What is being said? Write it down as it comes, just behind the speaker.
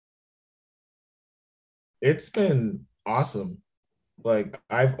It's been awesome. Like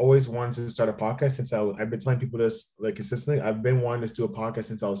I've always wanted to start a podcast since I've been telling people this like consistently. I've been wanting to do a podcast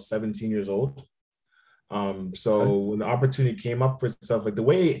since I was 17 years old. Okay. So when the opportunity came up for itself, like the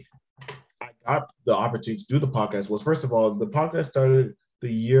way I got the opportunity to do the podcast was first of all, the podcast started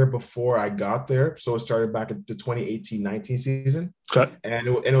the year before I got there. So it started back at the 2018-19 season. Okay. And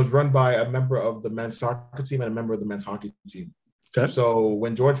it was run by a member of the men's soccer team and a member of the men's hockey team. Okay. So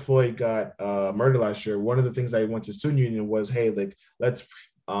when George Floyd got murdered last year, one of the things I went to student union was, hey, like let's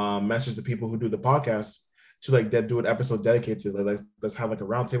message the people who do the podcast to like that do an episode dedicated to like let's have like a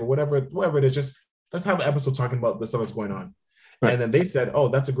roundtable, whatever it is, just let's have an episode talking about the stuff that's going on. Right. And then they said, oh,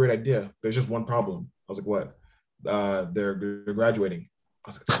 that's a great idea. There's just one problem. I was like, what? They're graduating. I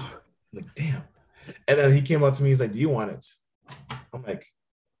was like, oh. Like, damn. And then he came up to me. He's like, do you want it? I'm like,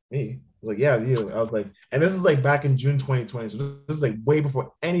 me? I was like, yeah, you. I was like, and this is like back in June 2020. So this is like way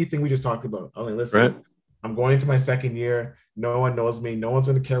before anything we just talked about. I'm like, listen, Right. I'm going into my second year. No one knows me. No one's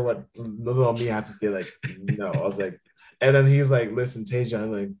gonna care what little me has to say. Like, no. I was like, and then he's like, listen,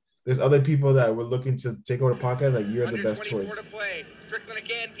 Taijon, like, there's other people that were looking to take over the podcast. Like, you're the best choice. To play. Strickland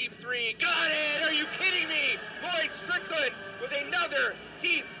again, deep three. Got it! Are you kidding me? Lloyd Strickland with another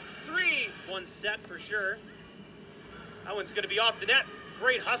deep three. One set for sure. That one's going to be off the net.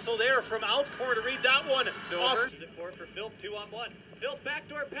 Great hustle there from Altcore to read that one. Over. Is it for Philp, 2-on-1. Philp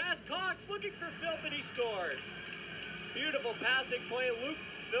backdoor pass. Cox looking for Philp and he scores. Beautiful passing play. Luke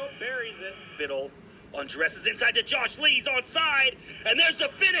Philp buries it. Fiddle undresses inside to Josh Lee's onside. And there's the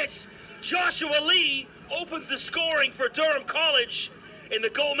finish. Joshua Lee opens the scoring for Durham College in the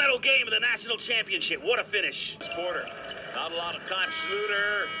gold medal game of the national championship. What a finish. This quarter. Not a lot of time.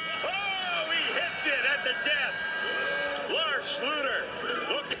 Schluter. Oh, he hits it at the death. Lars Schluter.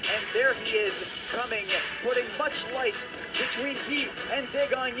 Look. And there he is coming, putting much light between he and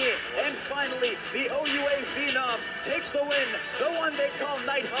Degagné. And finally, the OUA phenom takes the win. The one they call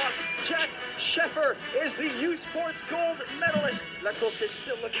Nighthawk. Jack Sheffer is the U Sports gold medalist. Lacoste is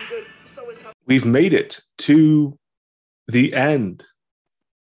still looking good. So is We've made it to the end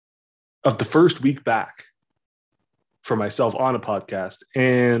of the first week back for myself on a podcast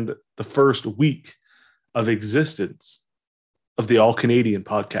and the first week of existence of the All Canadian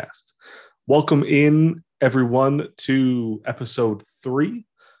podcast. Welcome in, everyone, to episode 3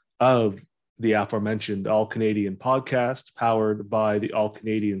 of the aforementioned All Canadian podcast, powered by the All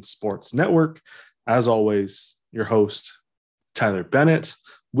Canadian Sports Network. As always, your host, Tyler Bennett,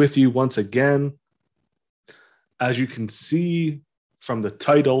 with you once again. As you can see from the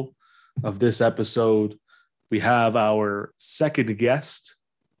title of this episode, we have our second guest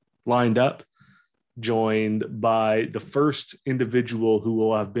lined up, joined by the first individual who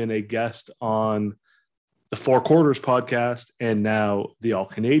will have been a guest on the Four Quarters podcast and now the All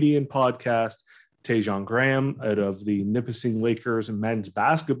Canadian podcast, Taijon Graham, out of the Nipissing Lakers men's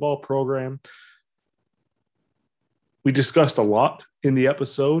basketball program. We discussed a lot in the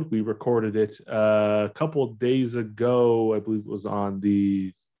episode. We recorded it a couple of days ago. I believe it was on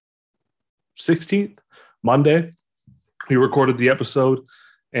the 16th, Monday. We recorded the episode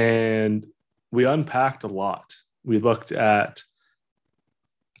and we unpacked a lot. We looked at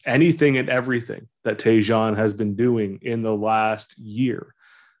anything and everything that Taijon has been doing in the last year,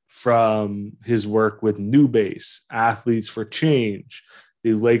 from his work with New Base, Athletes for Change,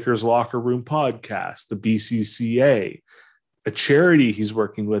 the Lakers Locker Room podcast, the BCCA, a charity he's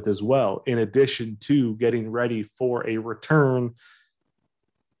working with as well, in addition to getting ready for a return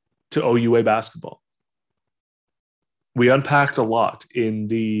to OUA basketball. We unpacked a lot in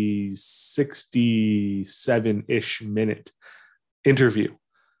the 67-ish minute interview.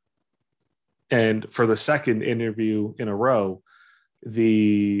 And for the second interview in a row,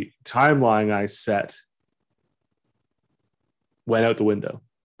 the timeline I set went out the window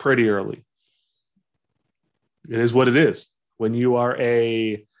pretty early. It is what it is. When you are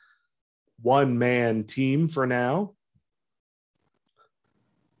a one-man team for now,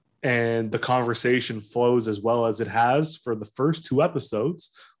 and the conversation flows as well as it has for the first 2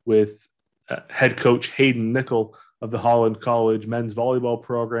 episodes with head coach Hayden Nickel of the Holland College men's volleyball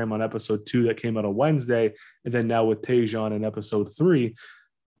program on episode 2 that came out on Wednesday, and then now with Taijon in episode 3.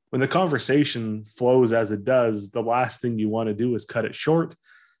 When the conversation flows as it does, the last thing you want to do is cut it short.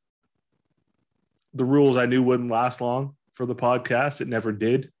 The rules I knew wouldn't last long for the podcast. It never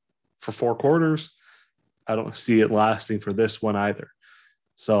did for Four Quarters. I don't see it lasting for this one either.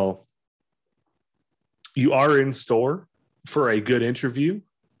 So you are in store for a good interview,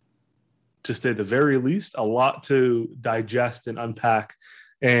 to say the very least, a lot to digest and unpack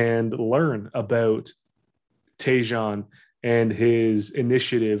and learn about Taijon and his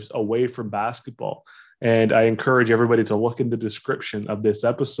initiatives away from basketball. And I encourage everybody to look in the description of this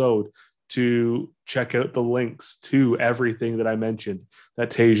episode to check out the links to everything that I mentioned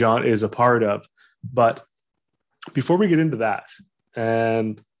that Taijon is a part of. But before we get into that,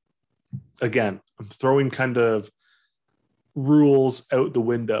 and again, I'm throwing kind of rules out the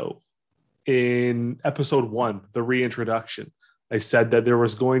window. In episode 1, the reintroduction, I said that there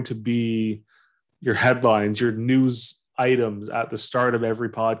was going to be your headlines, your news items at the start of every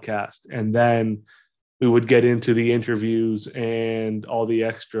podcast. And then we would get into the interviews and all the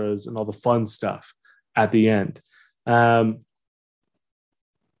extras and all the fun stuff at the end.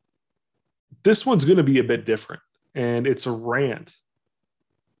 This one's going to be a bit different. And it's a rant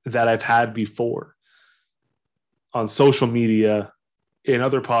that I've had before on social media, in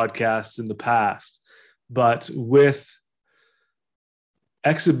other podcasts in the past. But with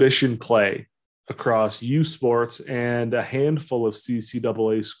exhibition play across U Sports and a handful of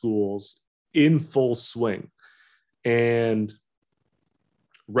CCAA schools in full swing, and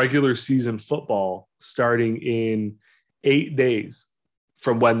regular season football starting in 8 days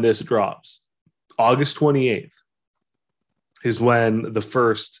from when this drops, August 28th is when the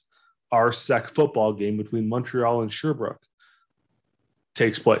first RSEC football game between Montreal and Sherbrooke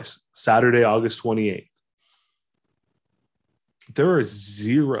takes place, Saturday, August 28th. There is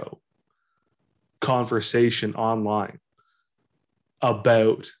zero conversation online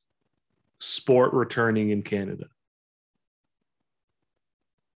about sport returning in Canada.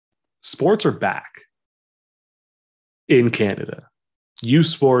 Sports are back in Canada. U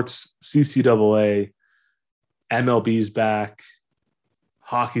Sports, CCAA, MLB's back.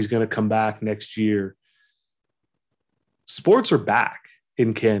 Hockey's going to come back next year. Sports are back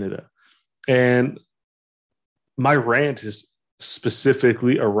in Canada. And my rant is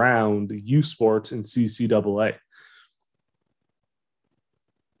specifically around U Sports and CCAA.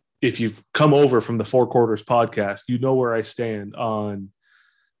 If you've come over from the Four Quarters podcast, you know where I stand on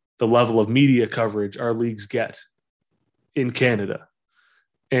the level of media coverage our leagues get in Canada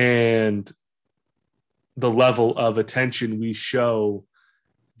and the level of attention we show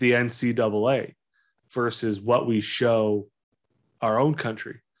the NCAA versus what we show our own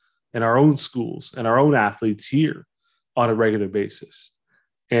country and our own schools and our own athletes here on a regular basis.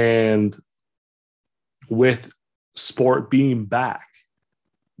 And with sport being back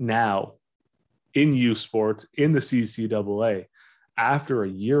now in U Sports, in the CCAA, after a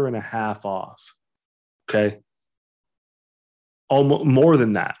year and a half off, okay, almost more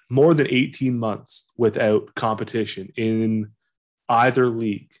than that, more than 18 months without competition in either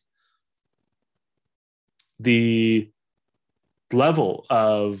league, the level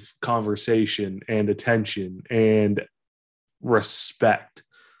of conversation and attention and respect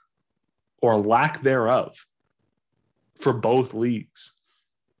or lack thereof for both leagues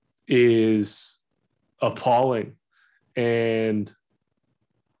is appalling and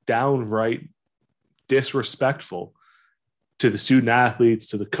downright disrespectful to the student athletes,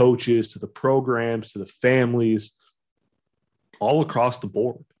 to the coaches, to the programs, to the families, all across the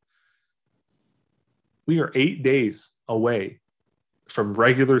board. We are 8 days away from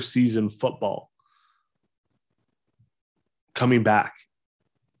regular season football coming back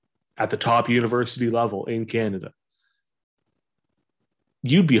at the top university level in Canada.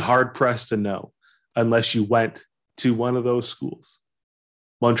 You'd be hard-pressed to know unless you went to one of those schools,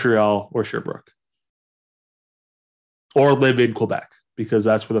 Montreal or Sherbrooke, or live in Quebec, because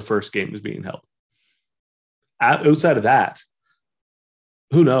that's where the first game is being held. Outside of that,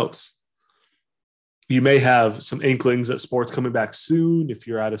 who knows? You may have some inklings that sports coming back soon if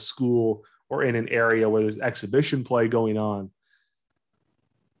you're at a school or in an area where there's exhibition play going on.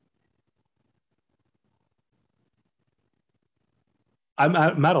 I'm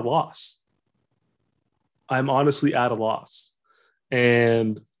at a loss. I'm honestly at a loss.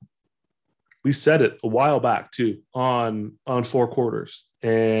 And we said it a while back too on Four Quarters.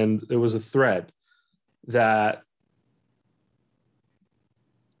 And there was a thread that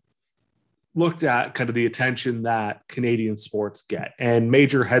looked at kind of the attention that Canadian sports get and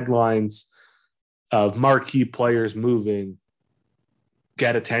major headlines of marquee players moving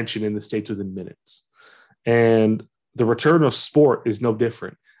get attention in the States within minutes. And the return of sport is no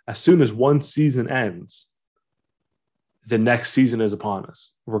different. As soon as one season ends, the next season is upon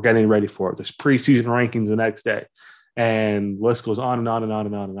us. We're getting ready for it. There's preseason rankings the next day, and the list goes on and on and on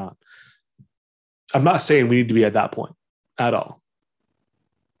and on and on. I'm not saying we need to be at that point at all.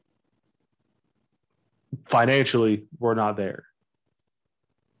 Financially, we're not there.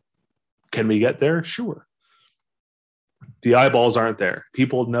 Can we get there? Sure. The eyeballs aren't there.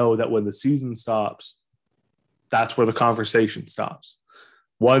 People know that when the season stops, That's where the conversation stops.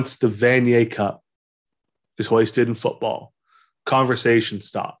 Once the Vanier Cup is hoisted in football, conversation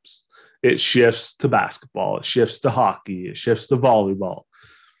stops. It shifts to basketball. It shifts to hockey. It shifts to volleyball.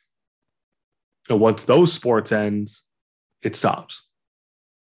 And once those sports end, it stops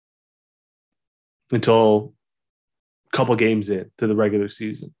until a couple games into the regular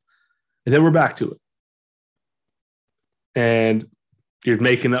season. And then we're back to it. And you're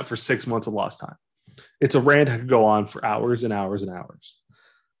making up for 6 months of lost time. It's a rant that could go on for hours and hours and hours.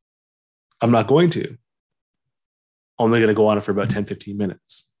 I'm not going to. I'm only going to go on it for about 10, 15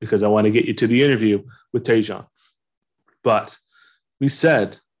 minutes because I want to get you to the interview with Taijon. But we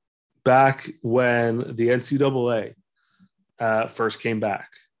said back when the NCAA first came back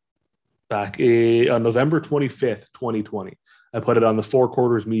on November 25th, 2020, I put it on the Four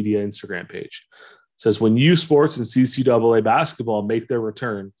Quarters Media Instagram page. It says, when U Sports and CCAA basketball make their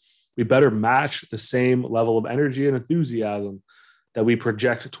return, we better match the same level of energy and enthusiasm that we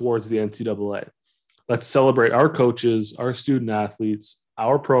project towards the NCAA. Let's celebrate our coaches, our student athletes,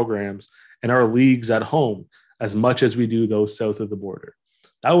 our programs, and our leagues at home as much as we do those south of the border.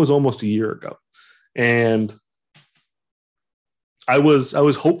 That was almost a year ago. And I was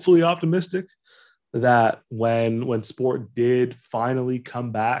hopefully optimistic that when sport did finally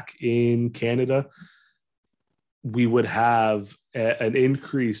come back in Canada, we would have an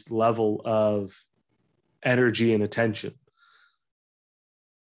increased level of energy and attention.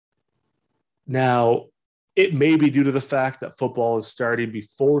 Now, it may be due to the fact that football is starting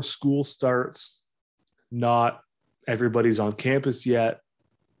before school starts. Not everybody's on campus yet.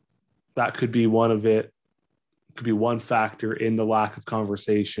 That could be one of it. Could be one factor in the lack of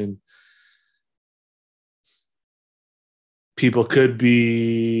conversation. People could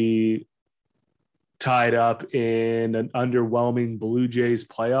be tied up in an underwhelming Blue Jays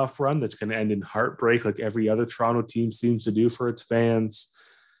playoff run that's going to end in heartbreak like every other Toronto team seems to do for its fans.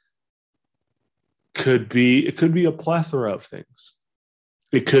 It could be a plethora of things.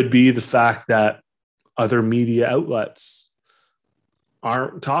 It could be the fact that other media outlets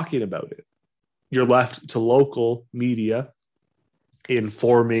aren't talking about it. You're left to local media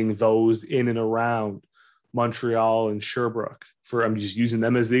informing those in and around Montreal and Sherbrooke. I'm just using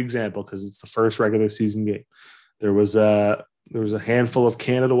them as the example because it's the first regular season game. There was a handful of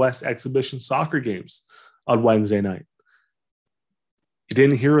Canada West exhibition soccer games on Wednesday night. You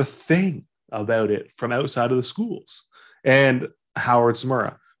didn't hear a thing about it from outside of the schools. And Howard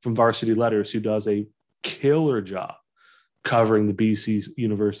Smurra from Varsity Letters, who does a killer job covering the BC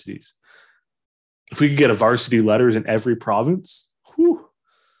universities. If we could get a Varsity Letters in every province,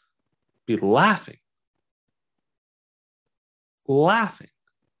 be laughing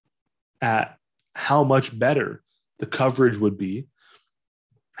at how much better the coverage would be,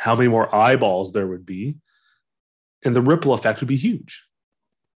 how many more eyeballs there would be, and the ripple effect would be huge.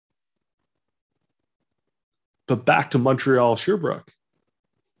 But back to Montreal, Sherbrooke.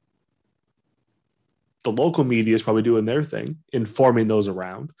 The local media is probably doing their thing, informing those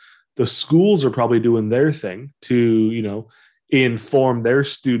around. The schools are probably doing their thing to, inform their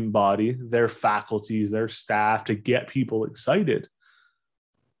student body, their faculties, their staff to get people excited.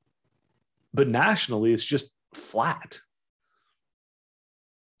 But nationally, it's just flat.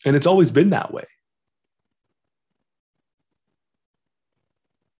 And it's always been that way.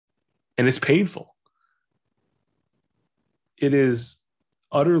 And it's painful. It is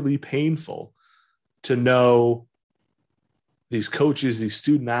utterly painful to know these coaches, these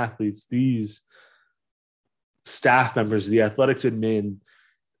student athletes, these staff members, the athletics admin,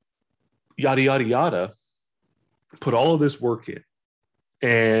 yada, yada, yada, put all of this work in.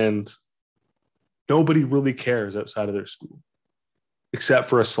 And nobody really cares outside of their school, except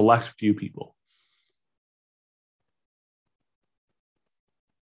for a select few people.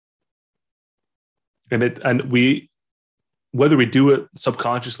 And we, whether we do it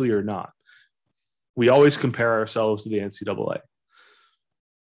subconsciously or not, we always compare ourselves to the NCAA.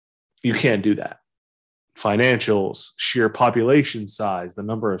 You can't do that. Financials, sheer population size, the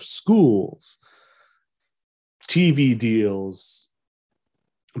number of schools, TV deals,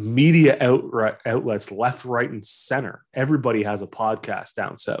 media outlets left, right, and center. Everybody has a podcast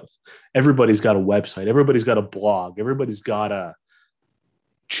down south. Everybody's got a website. Everybody's got a blog. Everybody's got a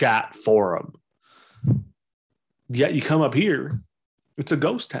chat forum. Yet you come up here, it's a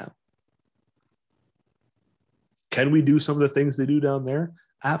ghost town. Can we do some of the things they do down there?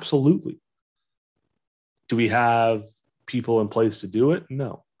 Absolutely. Do we have people in place to do it?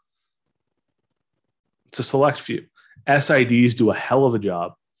 No. It's a select few. SIDs do a hell of a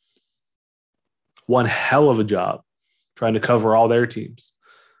job. One hell of a job trying to cover all their teams.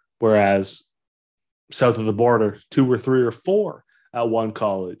 Whereas south of the border, 2 or 3 or 4 at one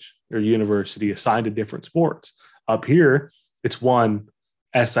college or university assigned to different sports. Up here, it's one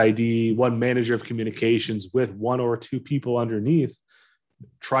SID, one manager of communications with 1 or 2 people underneath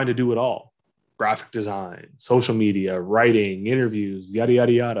trying to do it all. Graphic design, social media, writing, interviews, yada,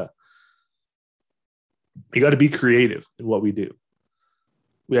 yada, yada. You got to be creative in what we do.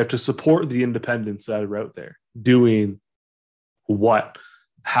 We have to support the independents that are out there doing what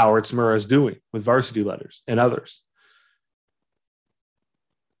Howard Smurra is doing with Varsity Letters and others.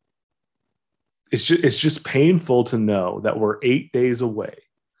 It's just painful to know that we're 8 days away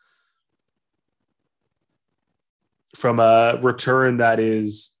from a return that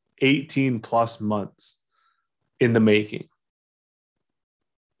is 18 plus months in the making.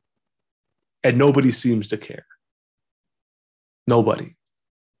 And nobody seems to care. Nobody.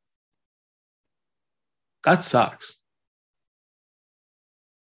 That sucks.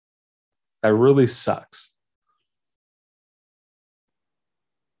 That really sucks.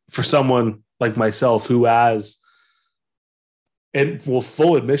 For someone like myself who has, and well,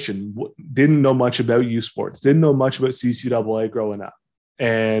 full admission, didn't know much about U Sports, didn't know much about CCAA growing up.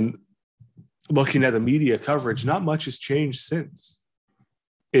 And looking at the media coverage, not much has changed since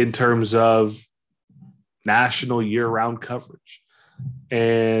in terms of national year-round coverage.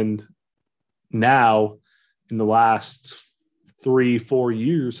 And now, in the last 3-4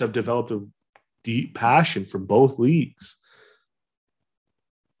 years, have developed a deep passion for both leagues.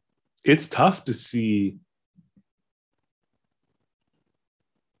 It's tough to see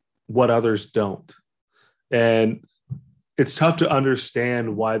what others don't. And it's tough to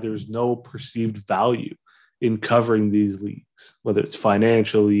understand why there's no perceived value in covering these leagues, whether it's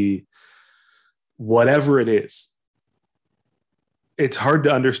financially, whatever it is. It's hard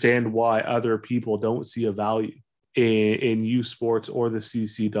to understand why other people don't see a value in U Sports or the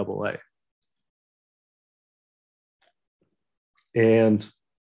CCAA. And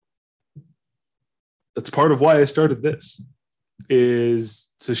that's part of why I started this, is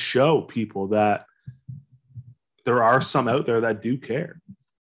to show people that there are some out there that do care.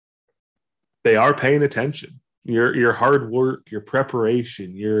 They are paying attention. Your hard work, your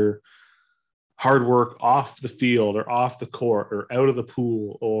preparation, your hard work off the field or off the court or out of the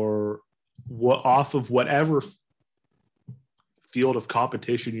pool or off of whatever field of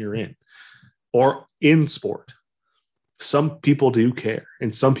competition you're in or in sport. Some people do care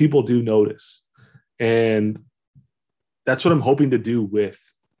and some people do notice. And that's what I'm hoping to do with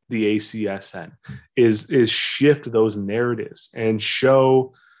the ACSN is shift those narratives and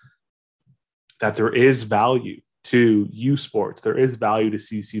show that there is value to U Sports. There is value to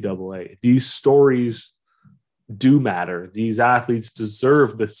CCAA. These stories do matter. These athletes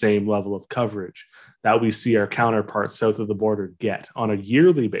deserve the same level of coverage that we see our counterparts south of the border get on a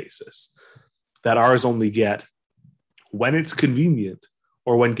yearly basis that ours only get when it's convenient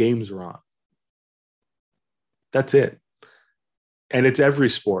or when games are on. That's it. And it's every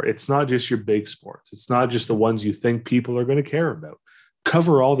sport. It's not just your big sports. It's not just the ones you think people are going to care about.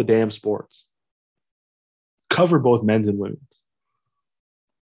 Cover all the damn sports. Cover both men's and women's.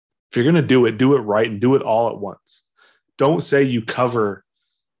 If you're going to do it right and do it all at once. Don't say you cover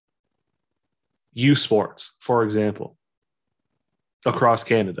U Sports, for example, across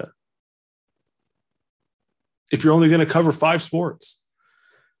Canada. If you're only going to cover 5 sports,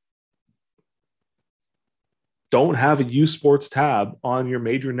 don't have a U Sports tab on your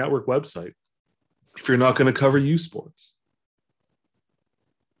major network website if you're not going to cover U Sports.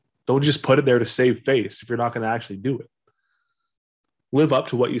 Don't just put it there to save face if you're not going to actually do it. Live up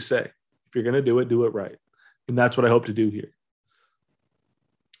to what you say. If you're going to do it right. And that's what I hope to do here.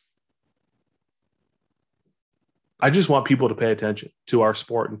 I just want people to pay attention to our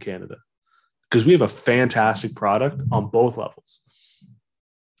sport in Canada because we have a fantastic product on both levels.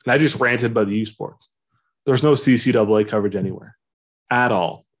 And I just ranted about the U Sports. There's no CCAA coverage anywhere at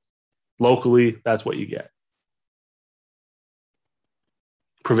all. Locally, that's what you get.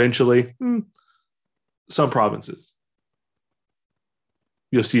 Provincially, some provinces.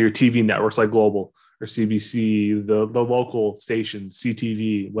 You'll see your TV networks like Global or CBC, the local stations,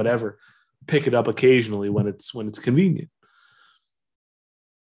 CTV, whatever, pick it up occasionally when it's convenient.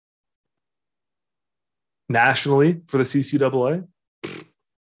 Nationally, for the CCAA,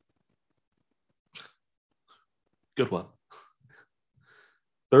 good one.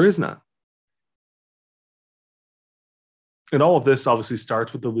 There is none. And all of this obviously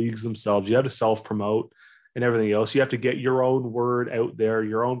starts with the leagues themselves. You have to self-promote and everything else. You have to get your own word out there,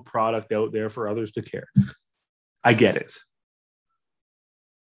 your own product out there for others to care. I get it.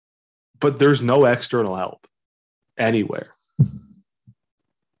 But there's no external help anywhere.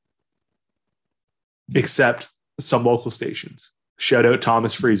 except some local stations. Shout out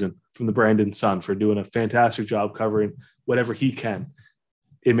Thomas Friesen from the Brandon Sun for doing a fantastic job covering whatever he can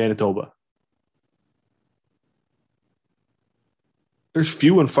in Manitoba. There's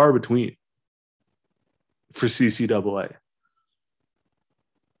few and far between for CCAA.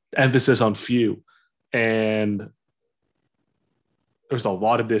 Emphasis on few. And there's a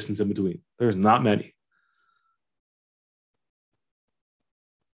lot of distance in between. There's not many.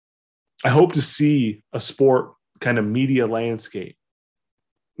 I hope to see a sport kind of media landscape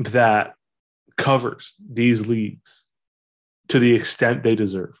that covers these leagues to the extent they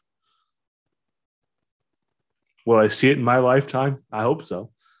deserve. Will I see it in my lifetime? I hope so.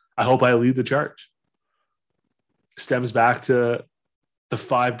 I hope I lead the charge. Stems back to the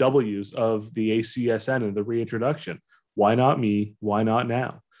 5 W's of the ACSN and the reintroduction. Why not me? Why not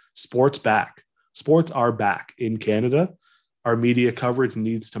now? Sports back. Sports are back in Canada. Our media coverage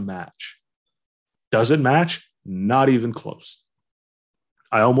needs to match. Does it match? Not even close.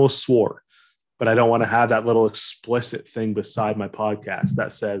 I almost swore, but I don't want to have that little explicit thing beside my podcast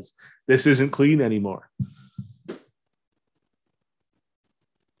that says this isn't clean anymore.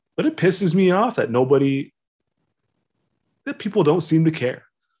 But it pisses me off that people don't seem to care.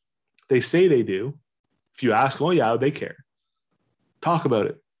 They say they do. If you ask, oh yeah, they care. Talk about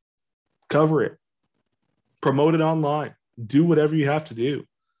it. Cover it. Promote it online. Do whatever you have to do.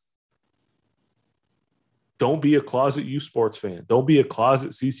 Don't be a closet U Sports fan. Don't be a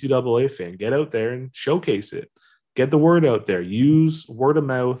closet CCAA fan. Get out there and showcase it. Get the word out there. Use word of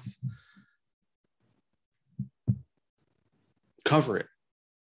mouth. Cover it.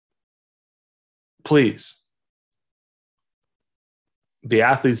 Please. The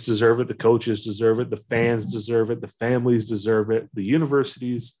athletes deserve it. The coaches deserve it. The fans deserve it. The families deserve it. The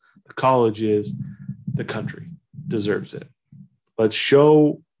universities, the colleges, the country deserves it. Let's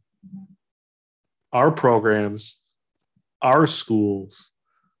show our programs, our schools.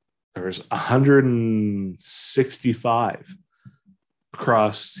 There's 165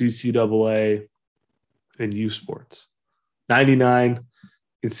 across CCAA and U Sports. 99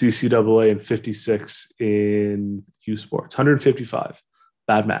 in CCAA and 56 in U Sports. 155.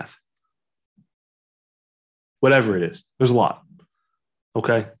 Bad math. Whatever it is. There's a lot.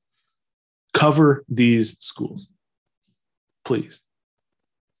 Okay? Cover these schools. Please.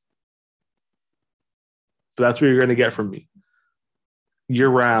 So that's what you're going to get from me.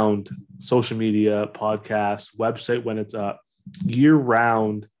 Year-round social media, podcast, website when it's up.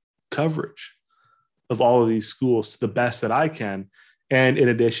 Year-round coverage of all of these schools to the best that I can. And in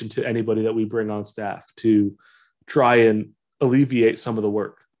addition to anybody that we bring on staff to try and alleviate some of the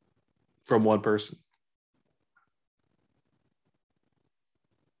work from one person.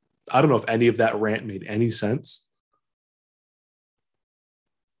 I don't know if any of that rant made any sense.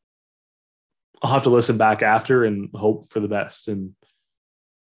 I'll have to listen back after and hope for the best, and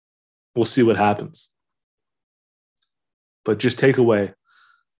we'll see what happens. But just take away,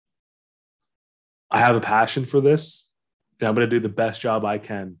 I have a passion for this, and I'm going to do the best job I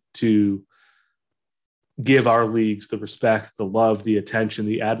can to give our leagues the respect, the love, the attention,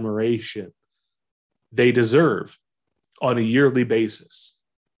 the admiration they deserve on a yearly basis,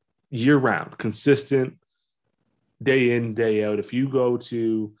 year-round, consistent, day in, day out. If you go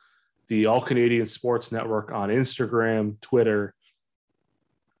to the All-Canadian Sports Network on Instagram, Twitter,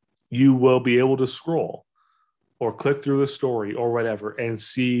 you will be able to scroll or click through the story or whatever and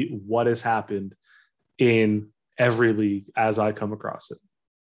see what has happened in every league as I come across it.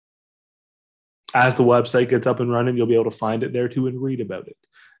 As the website gets up and running, you'll be able to find it there too and read about it.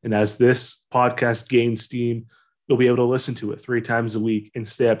 And as this podcast gains steam, you'll be able to listen to it 3 times a week and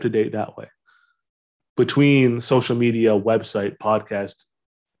stay up to date that way. Between social media, website, podcast,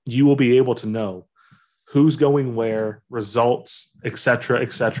 you will be able to know who's going where, results, etc.,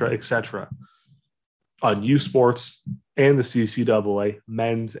 on U Sports and the CCAA,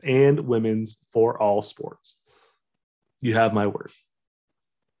 men's and women's, for all sports. You have my word.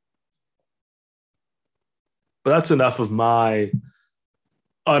 But that's enough of my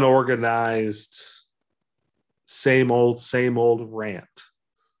unorganized, same old rant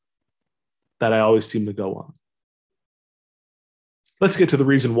that I always seem to go on. Let's get to the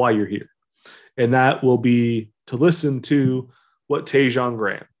reason why you're here. And that will be to listen to what Taijon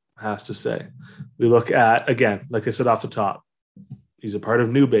Graham has to say. We look at, again, like I said off the top, he's a part of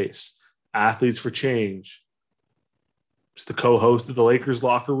New Base, Athletes for Change. He's the co-host of the Lakers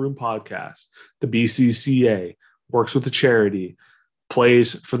Locker Room podcast, the BCCA, works with the charity,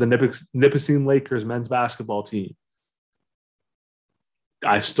 plays for the Nipissing Lakers men's basketball team.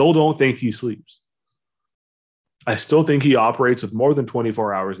 I still don't think he sleeps. I still think he operates with more than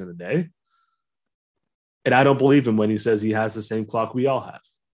 24 hours in a day. And I don't believe him when he says he has the same clock we all have.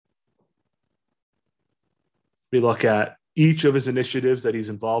 We look at each of his initiatives that he's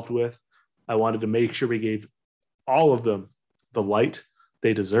involved with. I wanted to make sure we gave all of them the light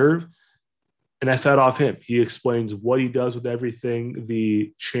they deserve. And I fed off him. He explains what he does with everything,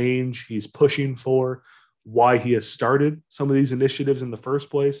 the change he's pushing for, why he has started some of these initiatives in the first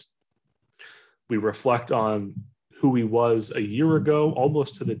place. We reflect on who he was a year ago,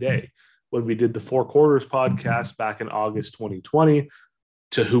 almost to the day, when we did the Four Quarters podcast back in August 2020,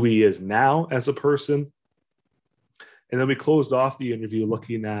 to who he is now as a person. And then we closed off the interview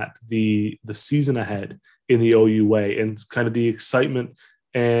looking at the season ahead in the OUA and kind of the excitement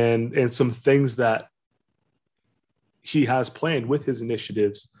and some things that he has planned with his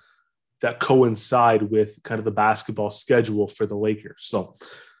initiatives that coincide with kind of the basketball schedule for the Lakers. So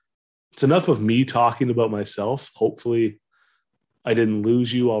it's enough of me talking about myself. Hopefully I didn't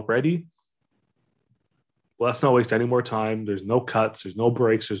lose you already. Well, let's not waste any more time. There's no cuts, there's no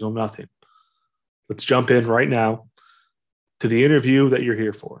breaks, there's no nothing. Let's jump in right now to the interview that you're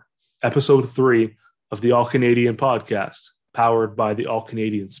here for. Episode 3 of the All Canadian podcast, powered by the All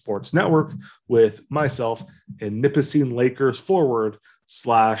Canadian Sports Network, with myself and Nipissing Lakers forward /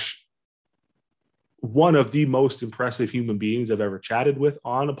 one of the most impressive human beings I've ever chatted with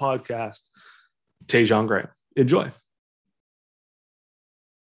on a podcast, Taijon Graham. Enjoy.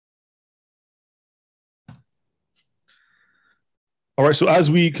 All right, so as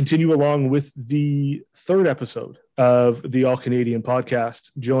we continue along with the third episode of the All Canadian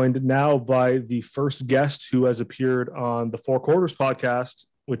podcast, joined now by the first guest who has appeared on the Four Quarters podcast,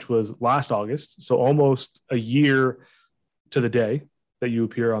 which was last August, so almost a year to the day that you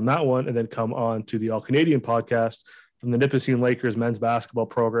appear on that one, and then come on to the All Canadian podcast from the Nipissing Lakers men's basketball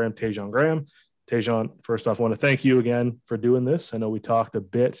program, Taijon Graham. Taijon, first off, I want to thank you again for doing this. I know we talked a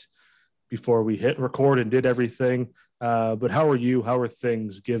bit before we hit record and did everything. But how are you? How are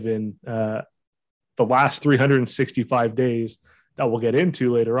things given the last 365 days that we'll get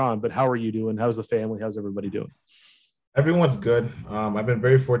into later on? But how are you doing? How's the family? How's everybody doing? Everyone's good. I've been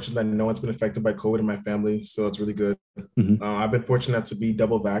very fortunate that no one's been affected by COVID in my family, so it's really good. Mm-hmm. I've been fortunate to be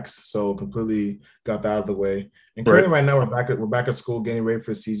double vaxxed, so completely got that out of the way. And currently right now we're back at school, getting ready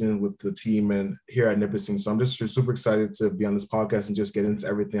for the season with the team and here at Nipissing. So I'm just super excited to be on this podcast and just get into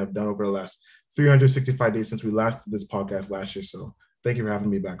everything I've done over the last 365 days since we last did this podcast last year. So thank you for having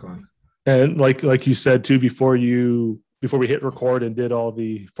me back on. And like you said too, before we hit record and did all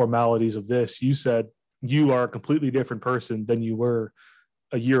the formalities of this, you said you are a completely different person than you were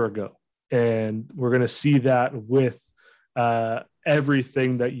a year ago. And we're going to see that with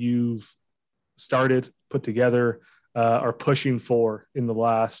everything that you've started, put together, are pushing for in the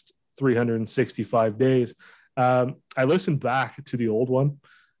last 365 days. I listened back to the old one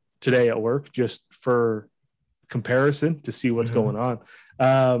today at work just for comparison to see what's going on.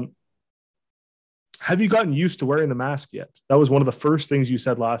 Have you gotten used to wearing the mask yet? That was one of the first things you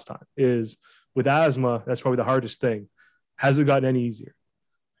said last time, is with asthma, that's probably the hardest thing. Has it gotten any easier?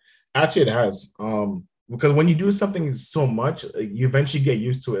 Actually, it has. Because when you do something so much, you eventually get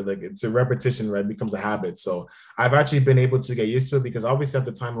used to it. Like, it's a repetition, right? It becomes a habit. So I've actually been able to get used to it because obviously at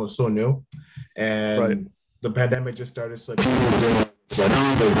the time it was so new and the pandemic just started. So like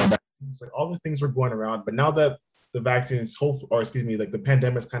all the things were going around, but now that the vaccines, the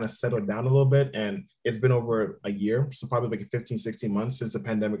pandemic's kind of settled down a little bit, and it's been over a year, so probably like 15, 16 months since the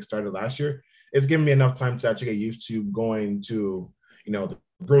pandemic started last year. It's given me enough time to actually get used to going to, the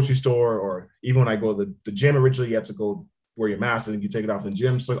grocery store, or even when I go to the gym. Originally, you had to go wear your mask and you take it off in the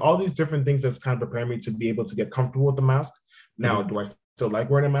gym. So all these different things that's kind of preparing me to be able to get comfortable with the mask. Now, do I still like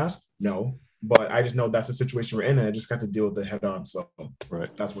wearing a mask? No. But I just know that's the situation we're in, and I just got to deal with it head on. So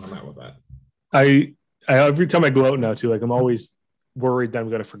that's where I'm at with that. I every time I go out now too, like I'm always worried that I'm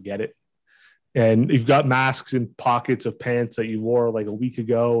going to forget it. And you've got masks in pockets of pants that you wore like a week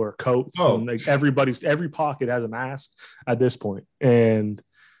ago, or coats. And like every pocket has a mask at this point. And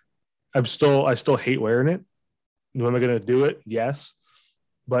I still hate wearing it. Am I going to do it? Yes.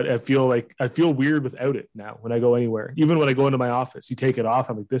 But I feel weird without it now when I go anywhere. Even when I go into my office, you take it off,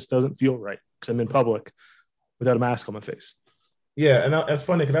 I'm like, this doesn't feel right because I'm in public without a mask on my face. Yeah, and that's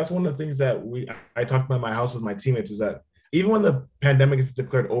funny because that's one of the things that I talked about in my house with my teammates, is that even when the pandemic is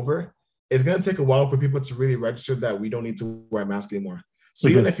declared over, it's going to take a while for people to really register that we don't need to wear a mask anymore. So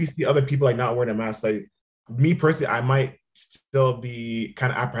even if you see other people like not wearing a mask, like me personally, I might still be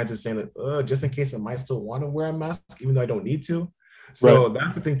kind of apprehensive saying that, just in case I might still want to wear a mask, even though I don't need to. So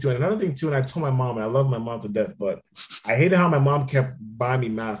that's the thing too. And another thing too, and I told my mom, and I love my mom to death, but I hated how my mom kept buying me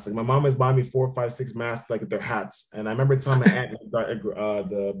masks. Like my mom was buying me 4, 5, 6 masks, like their hats. And I remember telling my aunt in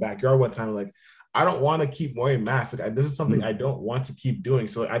the backyard one time, like, I don't want to keep wearing masks. Like, this is something I don't want to keep doing.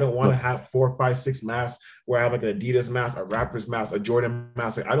 So I don't want to have 4, 5, 6 masks where I have like an Adidas mask, a Raptors mask, a Jordan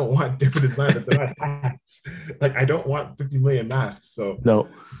mask. Like, I don't want different designs that they're not hats. Like, I don't want 50 million masks. So no,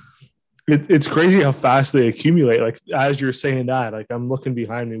 it's crazy how fast they accumulate. Like, as you're saying that, like, I'm looking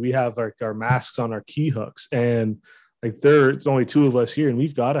behind me, we have like our masks on our key hooks, and like it's only 2 of us here, and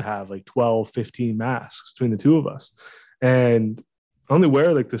we've got to have like 12, 15 masks between the 2 of us, and I only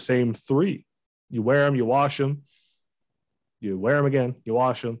wear like the same 3. You wear them, you wash them, you wear them again, you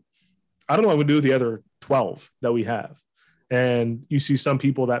wash them. I don't know what I'm going to do with the other 12 that we have. And you see some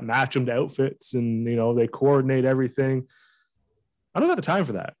people that match them to outfits and, you know, they coordinate everything. I don't have the time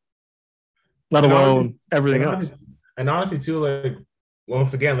for that, let alone everything else. And honestly, too, like,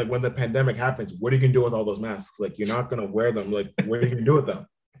 once again, like when the pandemic happens, what are you going to do with all those masks? Like, you're not going to wear them. Like, what are you going to do with them?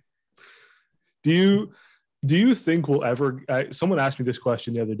 Do you think we'll ever someone asked me this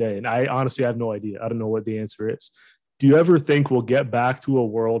question the other day, and I honestly have no idea. I don't know what the answer is. Do you ever think we'll get back to a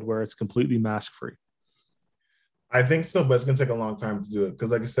world where it's completely mask free? I think so, but it's going to take a long time to do it. Because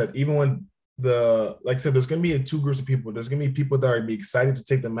like I said, even when like I said, there's going to be 2 groups of people. There's going to be people that are be excited to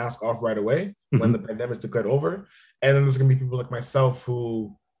take the mask off right away when the pandemic's declared over. And then there's going to be people like myself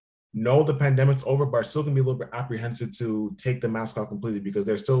who know the pandemic's over, but are still going to be a little bit apprehensive to take the mask off completely because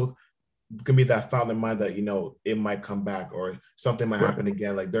they're still gonna be that thought in mind that, you know, it might come back or something might happen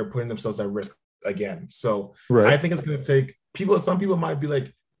again. Like, they're putting themselves at risk again. So I think it's gonna take people. Some people might be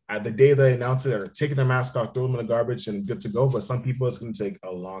like, at the day they announce it, or taking their mask off, throw them in the garbage, and good to go. But some people, it's gonna take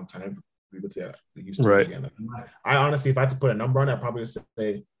a long time for people to get used to it again. Like, I honestly, if I had to put a number on it, I'd probably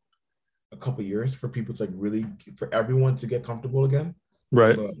say a couple years for people to for everyone to get comfortable again.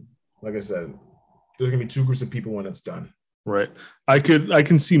 Right. But like I said, there's gonna be 2 groups of people when it's done. Right. I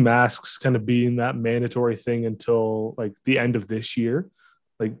can see masks kind of being that mandatory thing until like the end of this year,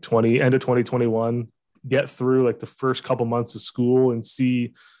 like end of 2021, get through like the first couple months of school and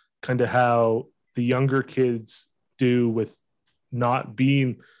see kind of how the younger kids do with not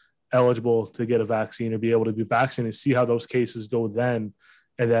being eligible to get a vaccine or be able to be vaccinated, see how those cases go then.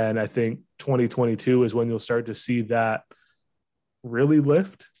 And then I think 2022 is when you'll start to see that really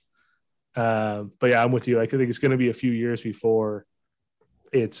lift. But yeah, I'm with you. I think it's going to be a few years before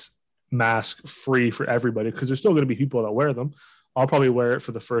it's mask free for everybody, because there's still going to be people that wear them. I'll probably wear it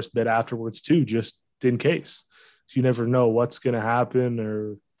for the first bit afterwards too, just in case. You never know what's going to happen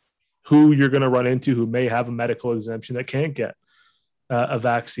or who you're going to run into who may have a medical exemption that can't get a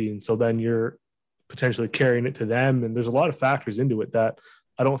vaccine. So then you're potentially carrying it to them. And there's a lot of factors into it that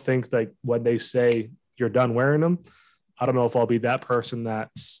I don't think, like, when they say you're done wearing them, I don't know if I'll be that person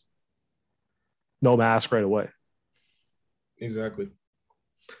that's no mask right away. Exactly.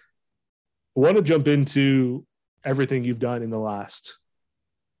 I want to jump into everything you've done in the last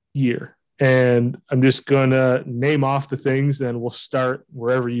year. And I'm just going to name off the things, and we'll start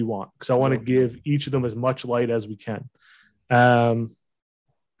wherever you want, because I want to give each of them as much light as we can.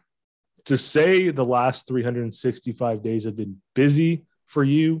 To say the last 365 days have been busy for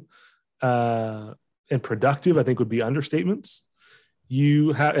you and productive, I think would be understatements.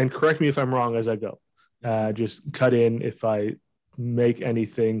 You have, and correct me if I'm wrong as I go. Just cut in if I make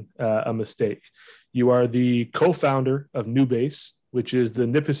anything a mistake. You are the co-founder of New Base, which is the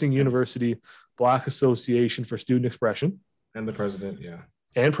Nipissing University Black Association for Student Expression, and the president,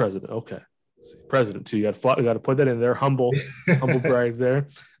 and president. Okay, president too. You got to put that in there. Humble brag there.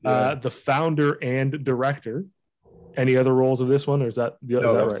 The founder and director. Any other roles of this one, or is that is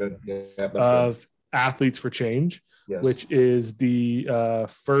that right? Good. Yeah, that's of good. Athletes for Change, yes. Which is the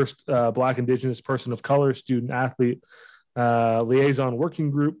first Black Indigenous person of color student athlete liaison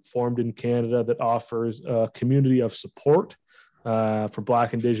working group formed in Canada that offers a community of support for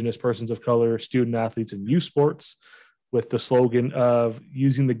Black Indigenous persons of color student athletes in youth sports, with the slogan of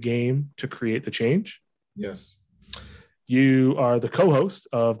using the game to create the change. Yes. You are the co-host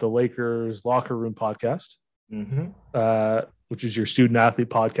of the Lakers Locker Room podcast. Which is your student athlete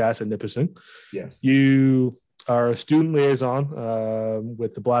podcast at Nipissing. Yes. You are a student liaison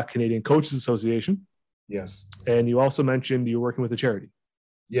with the Black Canadian Coaches Association. Yes. And you also mentioned you're working with a charity.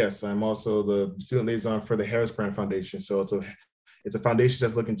 Yes, I'm also the student liaison for the Harris Brand Foundation. So it's a foundation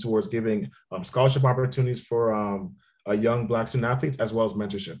that's looking towards giving scholarship opportunities for young Black student athletes, as well as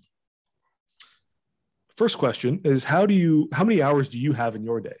mentorship. First question is, how many hours do you have in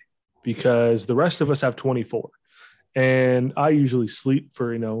your day? Because the rest of us have 24, and I usually sleep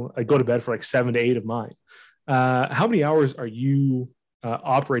for, I go to bed for like 7 to 8 of mine. How many hours are you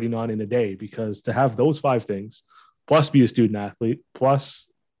operating on in a day? Because to have those 5 things, plus be a student athlete, plus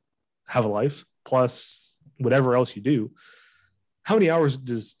have a life, plus whatever else you do, how many hours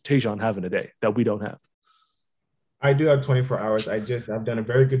does Taijon have in a day that we don't have? I do have 24 hours. I've done a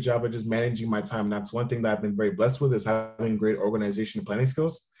very good job of just managing my time. That's one thing that I've been very blessed with, is having great organization and planning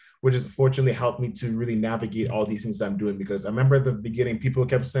skills, which has fortunately helped me to really navigate all these things that I'm doing. Because I remember at the beginning, people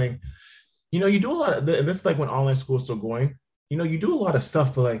kept saying, you do a lot of, and this is like when online school is still going, you do a lot of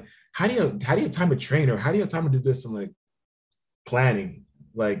stuff, but like, how do you have time to train, or how do you have time to do this? And like, planning,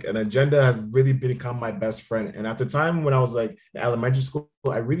 like an agenda has really become my best friend. And at the time when I was like in elementary school,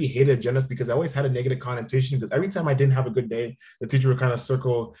 I really hated agendas because I always had a negative connotation, because every time I didn't have a good day, the teacher would kind of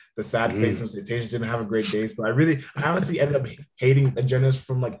circle the sad face and say, Taijon didn't have a great day. So I honestly ended up hating agendas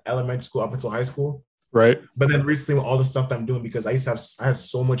from like elementary school up until high school. Right. But then recently with all the stuff that I'm doing, because I had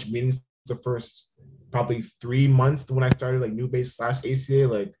so much meetings the first probably 3 months when I started like new base / ACA,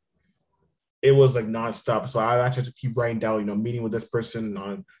 like it was like nonstop. So I actually had to keep writing down, meeting with this person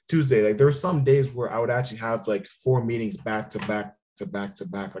on Tuesday. Like there were some days where I would actually have like 4 meetings back to back to back to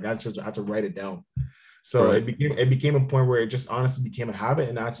back. Like I had to write it down. So right. it became a point where it just honestly became a habit,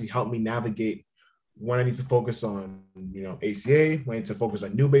 and actually helped me navigate when I need to focus on, ACA, when I need to focus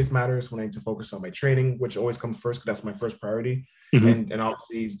on new base matters, when I need to focus on my training, which always comes first because that's my first priority. And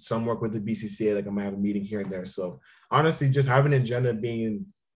obviously some work with the BCCA, like I might have a meeting here and there. So honestly, just having an agenda, being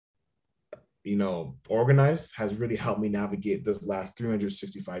organized, has really helped me navigate this last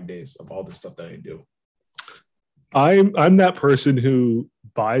 365 days of all the stuff that I do. I'm that person who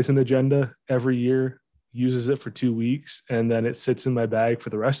buys an agenda every year, uses it for 2 weeks, and then it sits in my bag for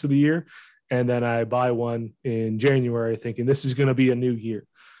the rest of the year. And then I buy one in January thinking this is going to be a new year.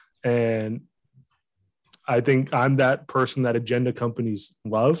 And I think I'm that person that agenda companies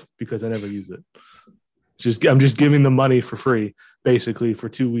love, because I never use it. I'm just giving them money for free, basically, for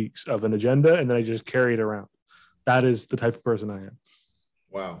 2 weeks of an agenda, and then I just carry it around. That is the type of person I am.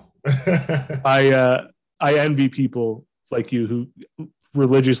 Wow. I envy people like you who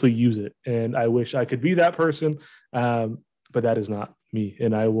religiously use it, and I wish I could be that person, but that is not me,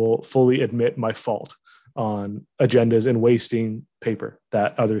 and I will fully admit my fault on agendas and wasting paper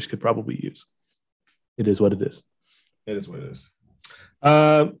that others could probably use. It is what it is. It is what it is.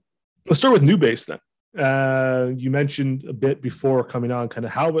 Let's start with New Base then. You mentioned a bit before coming on kind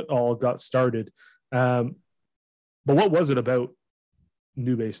of how it all got started. But what was it about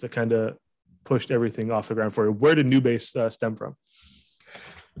New Base that kind of pushed everything off the ground for you? Where did New Base stem from?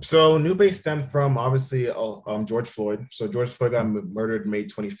 So New Base stemmed from, obviously, George Floyd. So George Floyd got murdered May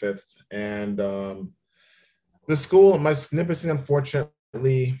 25th. And the school, my snippets,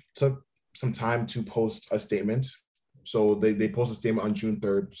 unfortunately, took some time to post a statement. So they posted a statement on June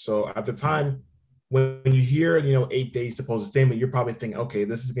 3rd. So at the time, when you hear, 8 days to post a statement, you're probably thinking, okay,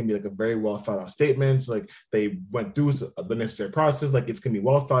 this is going to be like a very well thought out statement. Like they went through the necessary process, like it's going to be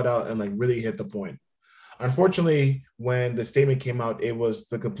well thought out and like really hit the point. Unfortunately, when the statement came out, it was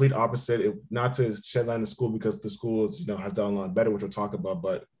the complete opposite. Not to shed light on the school, because the school, has done a lot better, which we'll talk about,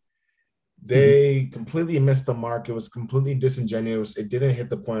 but they completely missed the mark. It was completely disingenuous. It didn't hit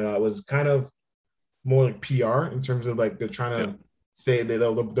the point. It was kind of more like PR in terms of like they're trying to say they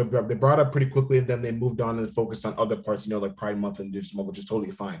brought up pretty quickly, and then they moved on and focused on other parts, like Pride Month and Indigenous Month, which is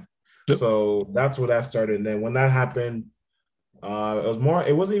totally fine. Yep. So that's where that started. And then when that happened,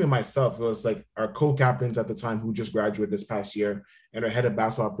 it wasn't even myself. It was like our co-captains at the time who just graduated this past year, and our head of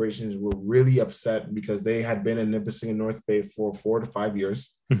basketball operations were really upset because they had been in Nipissing and North Bay for 4 to 5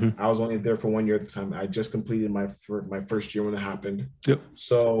 years. I was only there for 1 year at the time. I just completed my first year when it happened. Yep.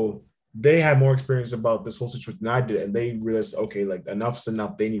 So they had more experience about this whole situation than I did, and they realized, okay, like enough's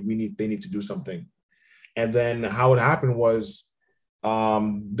enough. They need to do something. And then how it happened was,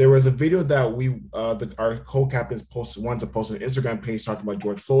 there was a video that our co-captains wanted to post on an Instagram page talking about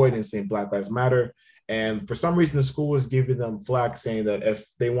George Floyd and saying Black Lives Matter. And for some reason, the school was giving them flack, saying that if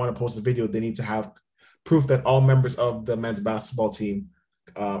they want to post a video, they need to have proof that all members of the men's basketball team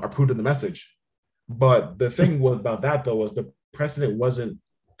approved of the message. But the thing about that, though, was the precedent wasn't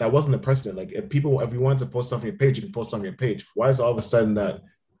the precedent. Like if you wanted to post stuff on your page, you can post on your page. Why is it all of a sudden that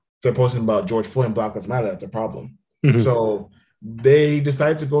they're posting about George Floyd and Black Lives Matter? That's a problem. So they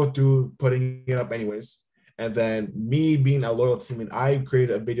decided to go through putting it up anyways. And then me being a loyal teammate, I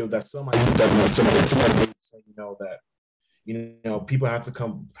created a video that people had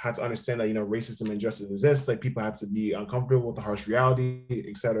to understand that, racism and injustice exists. Like people had to be uncomfortable with the harsh reality,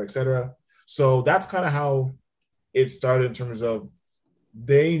 et cetera, et cetera. So that's kind of how it started in terms of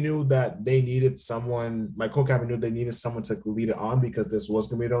they knew that they needed someone, my co-captain knew they needed someone to lead it on because this was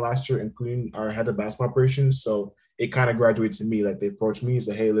going to be their last year, including our head of basketball operations. So it kind of graduated to me. Like they approached me and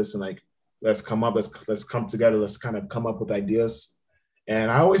said, hey, listen, like, let's come together. Let's kind of come up with ideas.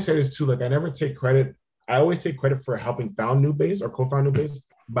 And I always say this too, like I never take credit I always take credit for helping found New Base or co-found New Base,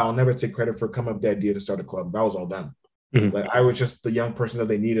 but I'll never take credit for coming up with the idea to start a club. That was all them. Mhm. Like I was just the young person that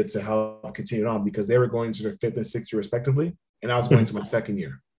they needed to help continue on because they were going to their 5th and 6th year respectively, and I was going to my 2nd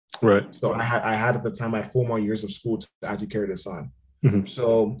year. Right. So I had at the time, I had 4 more years of school to actually carry this on. Mhm.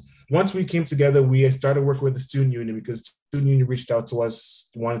 So once we came together, we started working with the student union because student union reached out to us,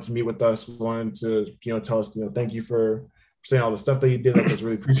 wanted to meet with us, wanted to, tell us, thank you for saying all the stuff that you did. Like, it was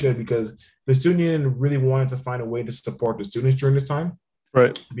really appreciated because the student union really wanted to find a way to support the students during this time.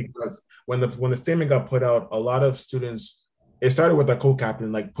 Right. Because when the statement got put out, a lot of students, it started with a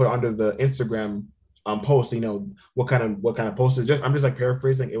co-captain, like put under the Instagram post, what kind of post is just, I'm just like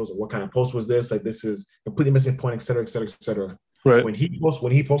paraphrasing. It was, what kind of post was this? Like, this is completely missing point, et cetera, et cetera, et cetera. Right. When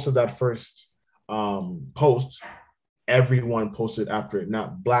he posted that first post, everyone posted after it.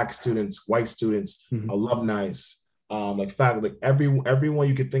 Not Black students, white students, alumni, like faculty, like everyone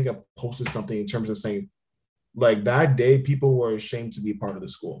you could think of posted something in terms of saying, like, that day people were ashamed to be part of the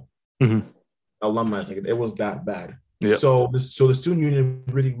school. Alumni, like, it was that bad. Yep. So the student union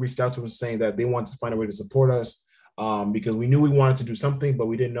really reached out to us saying that they wanted to find a way to support us because we knew we wanted to do something, but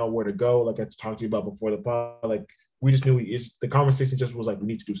we didn't know where to go. Like I talked to you about before the pod, like we just knew the conversation just was like, we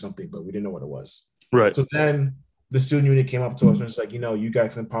need to do something, but we didn't know what it was. Right. So then the student union came up to us and it's like, you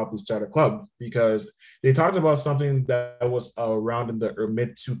guys can probably start a club because they talked about something that was around in the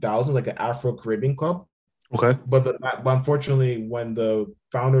mid 2000s, like an Afro-Caribbean club. Okay. But unfortunately, when the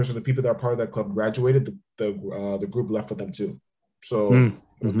founders or the people that are part of that club graduated, the group left with them too. So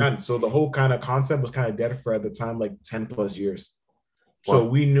so the whole kind of concept was kind of dead for at the time, like 10 plus years. Wow. So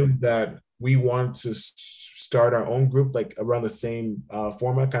we knew that we wanted to start our own group, like around the same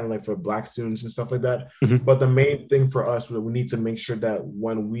format, kind of like for Black students and stuff like that. But the main thing for us was we need to make sure that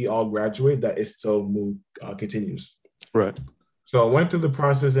when we all graduate, that it still continues. Right. So I went through the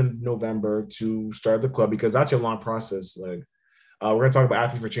process in November to start the club because that's a long process. Like we're gonna talk about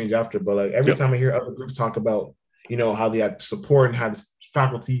Athletes for Change after, but like every time I hear other groups talk about, how they had support and had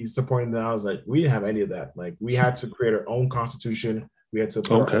faculty supporting them, I was like, we didn't have any of that. Like we had to create our own constitution. We had to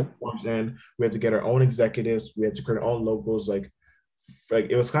put our own forms in. We had to get our own executives. We had to create our own logos. Like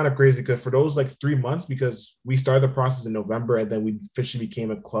it was kind of crazy because for those like 3 months, because we started the process in November and then we officially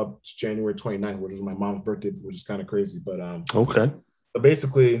became a club January 29th, which was my mom's birthday, which is kind of crazy. But but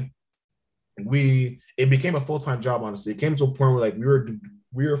basically it became a full-time job, honestly. It came to a point where like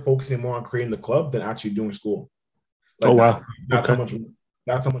we were focusing more on creating the club than actually doing school. Like, that's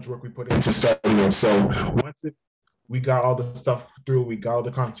how much work we put into starting it. So once we got all the stuff through, we got all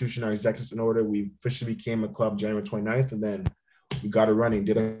the constitution, our executives in order, we officially became a club January 29th, and then we got it running.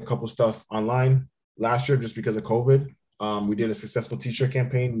 Did a couple stuff online last year just because of COVID. We did a successful t-shirt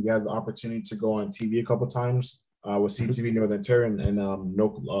campaign. We had the opportunity to go on TV a couple times with CTV Northern Ontario and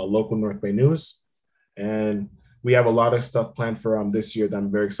local North Bay News. And we have a lot of stuff planned for this year that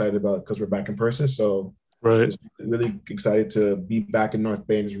I'm very excited about because we're back in person. So just really excited to be back in North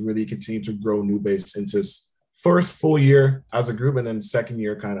Bay and just really continue to grow New Base into its first full year as a group and then second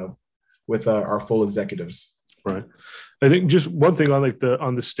year kind of with our full executives. Right. I think just one thing on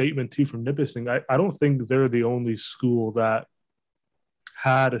on the statement too from Nippes thing, I don't think they're the only school that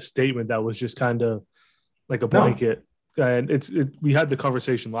had a statement that was just kind of like a blanket. No. And we had the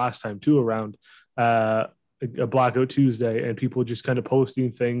conversation last time too around a Blackout Tuesday and people just kind of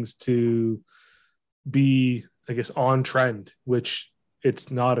posting things to be, I guess, on trend, which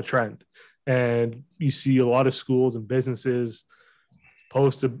it's not a trend. And you see a lot of schools and businesses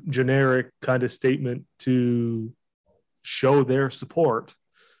post a generic kind of statement to show their support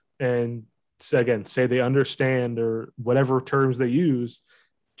and say they understand or whatever terms they use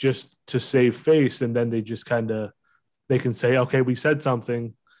just to save face. And then they just they can say, okay, we said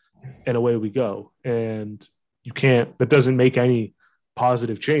something and away we go. And that doesn't make any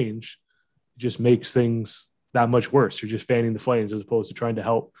positive change. It just makes things that much worse. You're just fanning the flames as opposed to trying to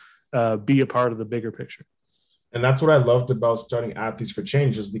help be a part of the bigger picture. And that's what I loved about starting Athletes for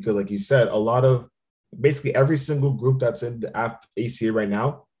Change is because, like you said, a lot of basically every single group that's in the ACA right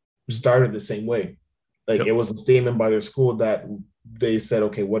now started the same way. Like It was a statement by their school that they said,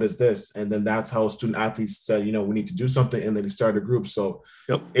 okay, what is this? And then that's how student athletes said, we need to do something. And then they started a group. So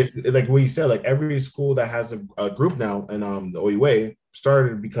it's like what you said, like every school that has a group now and the OUA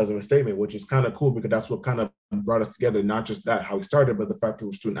started because of a statement, which is kind of cool because that's what kind of brought us together. Not just that, how we started, but the fact that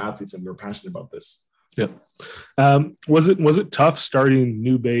we're student athletes and we were passionate about this. Yeah. Was it tough starting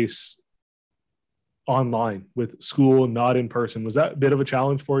New Base online with school, not in person? Was that a bit of a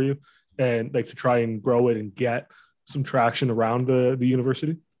challenge for you and like to try and grow it and get some traction around the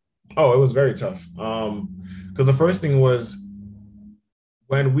university? Oh, it was very tough. Because the first thing was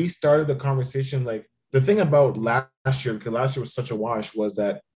when we started the conversation, like the thing about last year, because last year was such a wash, was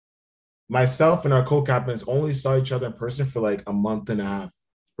that myself and our co-captains only saw each other in person for like a month and a half.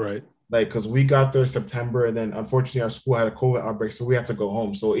 Right. Like, because we got there September, and then unfortunately our school had a COVID outbreak, so we had to go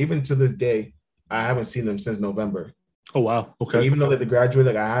home. So even to this day, I haven't seen them since November. Oh, wow. Like, Okay. even though they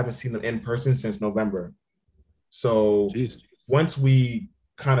graduated, like I haven't seen them in person since November. So Jeez. once we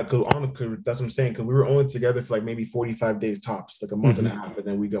kind of that's what I'm saying, because we were only together for like maybe 45 days tops, like a month and a half, and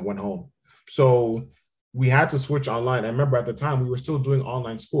then went home. So we had to switch online. I remember at the time we were still doing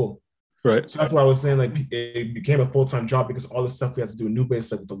online school. Right. So that's why I was saying like it became a full-time job because all the stuff we had to do in New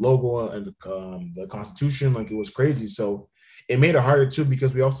Base, like with the logo and the Constitution, like it was crazy. So it made it harder too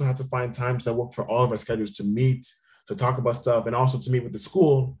because we also had to find times that worked for all of our schedules to meet, to talk about stuff, and also to meet with the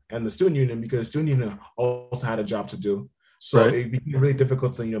school and the student union because the student union also had a job to do. So Right. it became really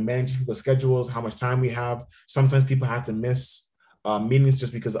difficult to manage people's schedules, how much time we have. Sometimes people had to miss meetings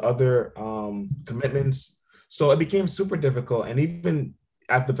just because of other commitments. So it became super difficult. And even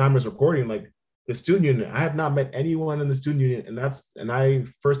at the time I was recording, like the student union, I have not met anyone in the student union, and I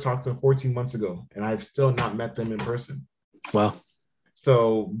first talked to them 14 months ago, and I've still not met them in person. Wow.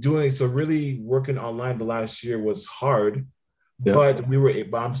 So really working online the last year was hard, Yeah. but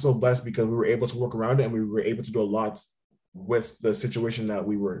I'm so blessed because we were able to work around it, and we were able to do a lot with the situation that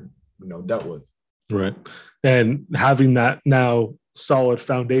we were, dealt with. Right. And having that now solid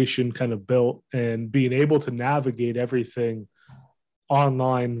foundation kind of built and being able to navigate everything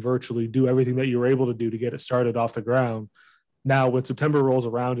online, virtually, do everything that you were able to do to get it started off the ground. Now, when September rolls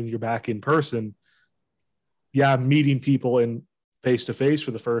around and you're back in person, meeting people in face-to-face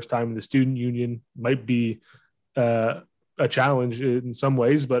for the first time in the student union might be a challenge in some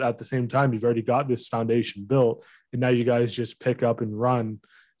ways, but at the same time, you've already got this foundation built, and now you guys just pick up and run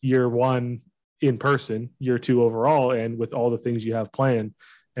year one in person, year two overall, and with all the things you have planned,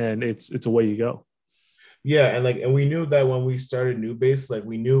 and it's away you go. Yeah, and we knew that when we started New Base, like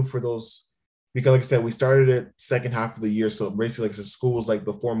we knew for those, because like I said, we started it second half of the year, so basically like the school was like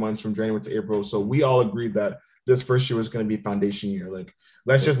the 4 months from January to April. So we all agreed that this first year was going to be foundation year. Like,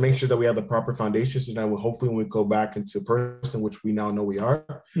 let's just make sure that we have the proper foundation, so that hopefully when we go back into person, which we now know we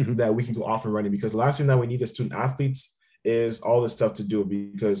are, that we can go off and running. Because the last thing that we need as student athletes is all this stuff to do,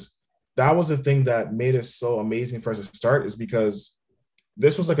 because that was the thing that made it so amazing for us to start, is because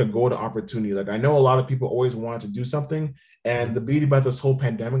this was like a golden opportunity. Like, I know a lot of people always wanted to do something, and the beauty about this whole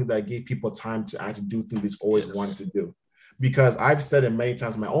pandemic that gave people time to actually do things they always wanted to do. Because I've said it many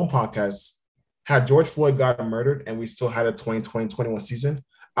times in my own podcasts, had George Floyd gotten murdered and we still had a 2020-21 season,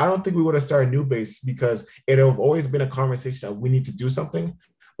 I don't think we would have started New Base, because it would have always been a conversation that we need to do something,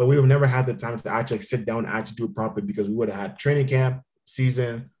 but we would have never had the time to actually sit down and actually do it properly, because we would have had training camp,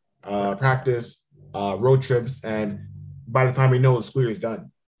 season, practice, road trips, and by the time we know the school year is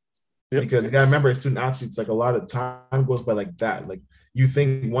done. Yep. Because you got to remember, as student athletes, like a lot of time goes by like that. Like, you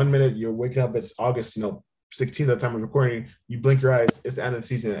think 1 minute you're waking up, it's August, 16th at the time of recording, you blink your eyes, it's the end of the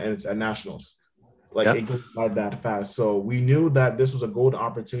season and it's at nationals. Like, it goes by that fast. So we knew that this was a golden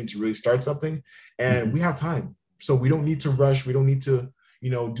opportunity to really start something, and we have time. So we don't need to rush. We don't need to,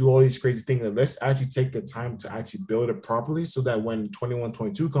 do all these crazy things. Let's actually take the time to actually build it properly, so that when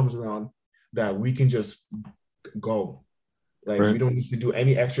 21-22 comes around, that we can just go. Like, we don't need to do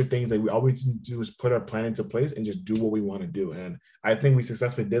any extra things. Like, we always need to do is put our plan into place and just do what we want to do. And I think we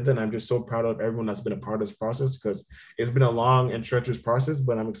successfully did that. And I'm just so proud of everyone that's been a part of this process, because it's been a long and treacherous process,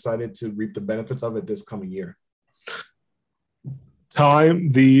 but I'm excited to reap the benefits of it this coming year. Time,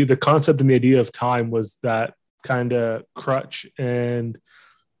 the concept and the idea of time was that kind of crutch and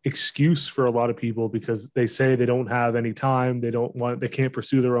excuse for a lot of people, because they say they don't have any time. They can't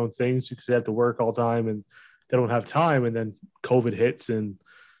pursue their own things because they have to work all the time and they don't have time. And then COVID hits, and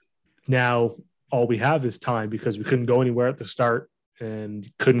now all we have is time, because we couldn't go anywhere at the start and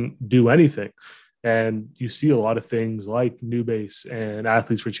couldn't do anything. And you see a lot of things like New Base and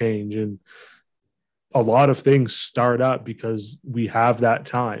Athletes for Change, and a lot of things start up because we have that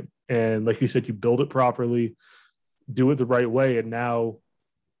time. And like you said, you build it properly, do it the right way. And now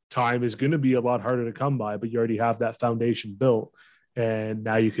time is going to be a lot harder to come by, but you already have that foundation built. And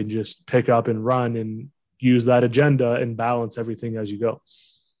now you can just pick up and run and use that agenda and balance everything as you go.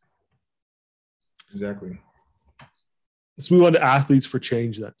 Exactly. Let's move on to Athletes for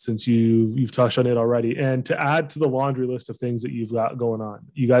Change then, since you've touched on it already. And to add to the laundry list of things that you've got going on,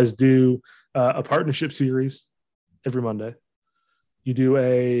 you guys do a partnership series every Monday. You do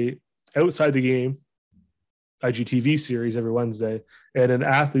a Outside the Game IGTV series every Wednesday, and an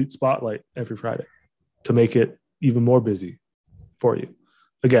athlete spotlight every Friday to make it even more busy for you.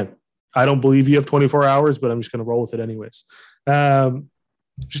 Again, I don't believe you have 24 hours, but I'm just going to roll with it anyways.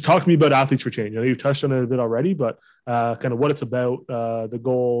 Just talk to me about Athletes for Change. I know you've touched on it a bit already, but kind of what it's about, the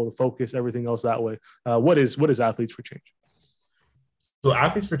goal, the focus, everything else that way. What is Athletes for Change? So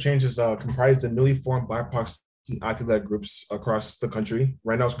Athletes for Change is comprised of newly formed BIPOC athlete groups across the country.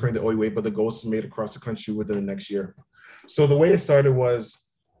 Right now it's currently the OUA, but the goal is to make it across the country within the next year. So the way it started was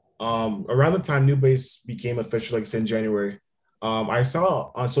around the time New Base became official, like I said, in January, I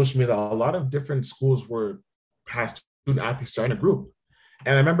saw on social media that a lot of different schools had student athletes starting a group.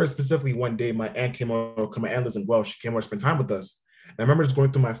 And I remember specifically one day my aunt came over, my aunt lives in Welsh, she came over to spend time with us. And I remember just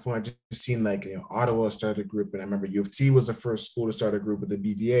going through my phone, I just seen like, Ottawa started a group. And I remember U of T was the first school to start a group with the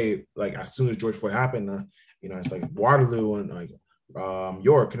BVA. Like as soon as George Floyd happened, it's like Waterloo and like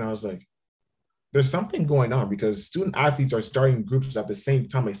York. And I was like, there's something going on because student athletes are starting groups at the same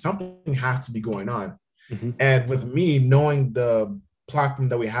time. Like something has to be going on. Mm-hmm. And with me knowing the platform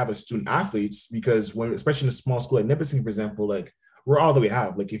that we have as student athletes, because especially in a small school like Nipissing, for example, like we're all that we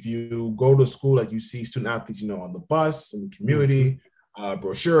have. Like if you go to school, like you see student athletes, on the bus, in the community,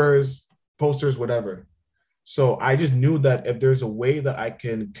 brochures, posters, whatever. So I just knew that if there's a way that I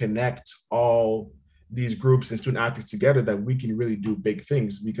can connect all these groups and student athletes together, that we can really do big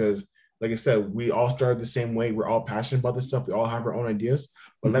things. Because like I said, we all started the same way. We're all passionate about this stuff. We all have our own ideas,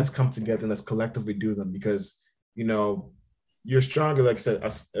 but let's come together and let's collectively do them because, you're stronger. Like I said,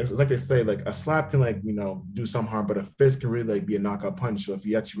 it's like they say, like a slap can do some harm, but a fist can really be a knockout punch. So if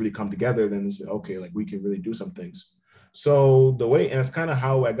you actually really come together, then it's okay, like we can really do some things. So and it's kind of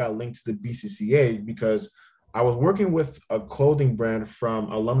how I got linked to the BCCA because I was working with a clothing brand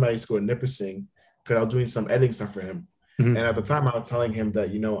from alumni school in Nipissing because I was doing some editing stuff for him. Mm-hmm. And at the time I was telling him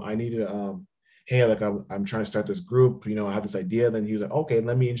that, I needed, hey, like I'm trying to start this group, I have this idea. Then he was like, okay,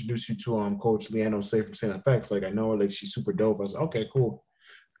 let me introduce you to Coach Leanne Say from St. FX. Like I know like she's super dope. I was like, okay, cool.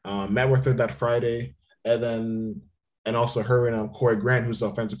 Met with her that Friday. And also her and Corey Grant, who's the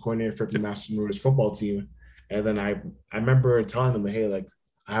offensive coordinator for the Master Marooners football team. And then I remember telling them, hey, like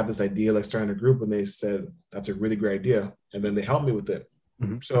I have this idea, like starting a group. And they said, that's a really great idea. And then they helped me with it.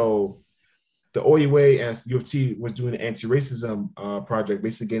 Mm-hmm. So the OUA and U of T was doing an anti-racism project,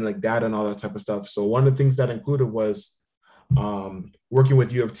 basically getting like data and all that type of stuff. So one of the things that included was working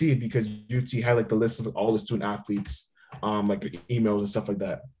with U of T because U of T had like the list of all the student athletes, like the emails and stuff like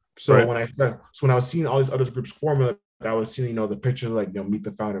that. So right. when I was seeing all these other groups form, like, I was seeing, the picture, like, meet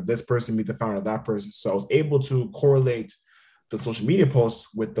the founder of this person, meet the founder of that person. So I was able to correlate the social media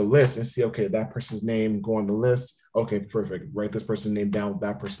posts with the list and see, okay, that person's name, go on the list. Okay, perfect. Write this person's name down,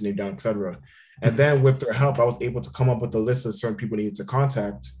 that person's name down, etc. And then with their help, I was able to come up with a list of certain people needed to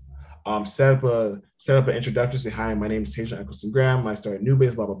contact, set up an introduction, say, hi, my name is Taijon Eccleston-Graham. I started New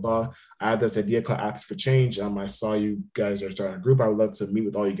Base, blah, blah, blah. I had this idea called Athletes for Change. I saw you guys are starting a group. I would love to meet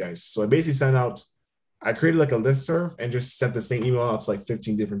with all you guys. So I basically I created like a listserv and just sent the same email out to like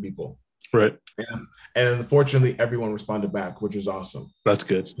 15 different people. Right. And unfortunately, everyone responded back, which was awesome. That's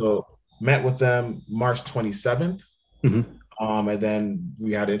good. So met with them March 27th. Mm-hmm. And then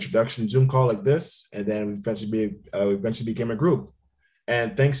we had an introduction Zoom call like this. And then we eventually became a group.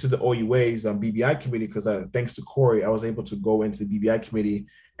 And thanks to the OUA's BBI committee, because thanks to Corey, I was able to go into the BBI committee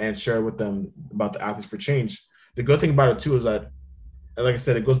and share with them about the Athletes for Change. The good thing about it too is that, like I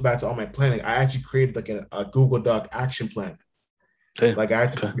said, it goes back to all my planning. I actually created like a Google Doc action plan. Damn. Like I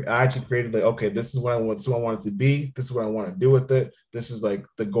actually created like, okay, this is what I want. This is what I want it to be. This is what I want to do with it. This is like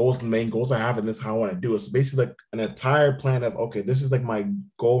the main goals I have, and this is how I want to do it. So basically, like an entire plan of, okay, this is like my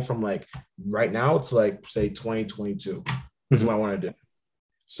goal from like right now to like say 2022. This is what I want to do.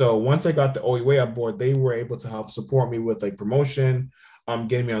 So once I got the OUA on board, they were able to help support me with like promotion,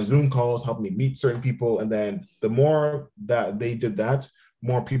 getting me on Zoom calls, helping me meet certain people. And then the more that they did that,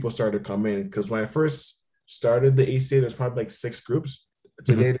 more people started to come in. Because when I first started the ACA, there's probably like 6 groups.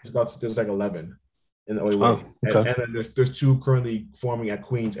 Today there's like 11 in the OUA. Wow. Okay. And then there's 2 currently forming at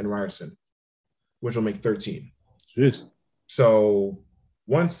Queens and Ryerson, which will make 13. Jeez. So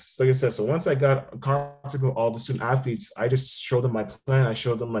once I got contact with all the student athletes, I just showed them my plan. I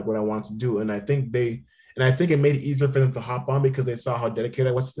showed them like what I want to do. And I think it made it easier for them to hop on because they saw how dedicated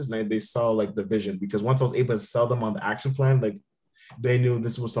I was to this. And they saw like the vision, because once I was able to sell them on the action plan, like they knew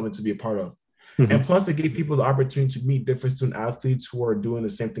this was something to be a part of. Mm-hmm. And plus it gave people the opportunity to meet different student athletes who are doing the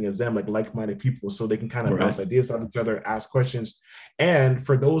same thing as them, like-minded people. So they can kind of bounce ideas off each other, ask questions. And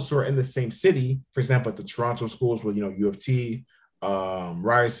for those who are in the same city, for example, at the Toronto schools with, U of T,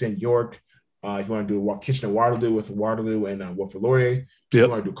 Ryerson, York, if you want to do Kitchener-Waterloo with Waterloo and Wilfrid Laurier, if you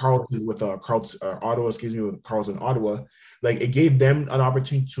want to do Carleton with Carleton, Ottawa, like it gave them an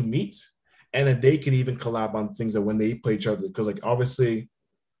opportunity to meet, and then they could even collab on things that when they play each other. Because like obviously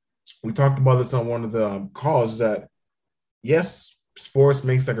we talked about this on one of the calls that yes, sports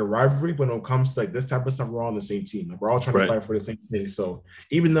makes like a rivalry, but when it comes to like this type of stuff, we're all on the same team. Like we're all trying to fight for the same thing. So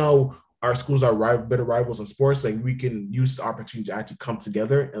even though our schools are better rivals in sports, like we can use the opportunity to actually come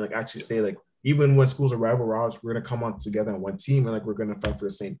together and like actually say like, even when schools are rival, we're gonna come on together on one team and like we're gonna fight for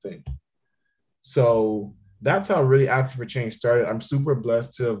the same thing. So that's how really Athletes for Change started. I'm super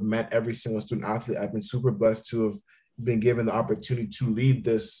blessed to have met every single student athlete. I've been super blessed to have been given the opportunity to lead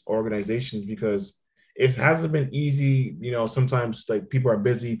this organization because it hasn't been easy. You know, sometimes like people are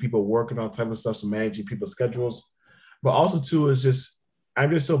busy, people working on type of stuff, so managing people's schedules. But also too is just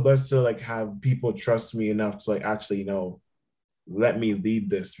I'm just so blessed to like have people trust me enough to like actually, you know, let me lead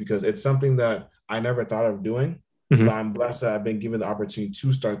this because it's something that I never thought of doing. Mm-hmm. But I'm blessed that I've been given the opportunity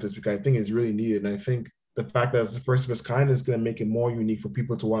to start this because I think it's really needed. And I think the fact that it's the first of its kind is going to make it more unique for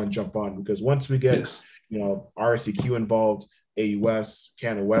people to want to jump on because once we get, you know, RSEQ involved, AUS,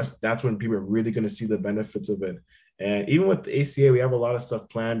 Canada West, that's when people are really going to see the benefits of it. And even with the ACA, we have a lot of stuff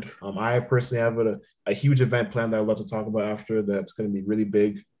planned. I personally have a huge event planned that I'd love to talk about after that's going to be really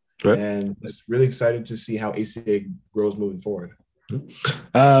big. Right. And it's really excited to see how ACA grows moving forward.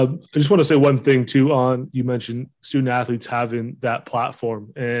 I just want to say one thing too on, you mentioned student athletes having that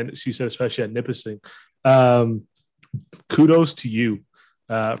platform and she said, especially at Nipissing, kudos to you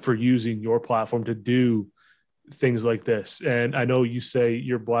for using your platform to do things like this. And I know you say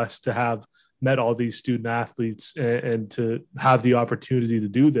you're blessed to have met all these student athletes and to have the opportunity to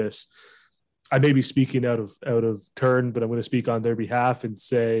do this. I may be speaking out of turn, but I'm going to speak on their behalf and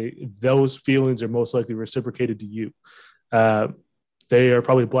say those feelings are most likely reciprocated to you. They are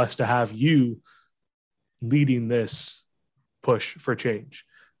probably blessed to have you leading this push for change.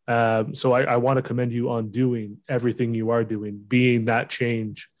 So I want to commend you on doing everything you are doing, being that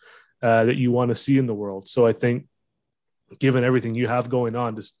change that you want to see in the world. So I think given everything you have going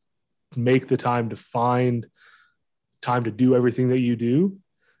on, just make the time to find time to do everything that you do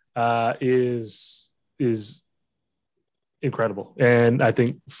is incredible. And I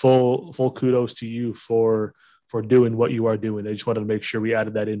think full kudos to you for doing what you are doing. I just wanted to make sure we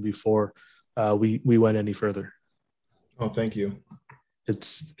added that in before we went any further. Oh, thank you.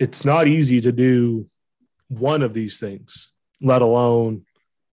 It's not easy to do one of these things, let alone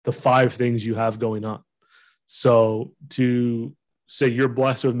the 5 things you have going on. So to say you're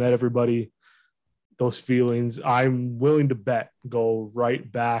blessed to have met everybody, those feelings, I'm willing to bet go right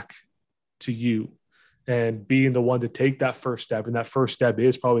back to you and being the one to take that first step. And that first step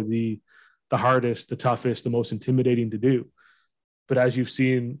is probably the hardest, the toughest, the most intimidating to do. But as you've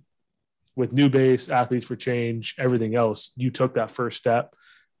seen with New Base, Athletes for Change, everything else, you took that first step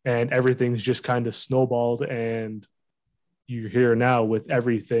and everything's just kind of snowballed and you're here now with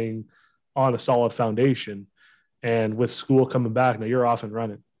everything on a solid foundation. And with school coming back, now you're off and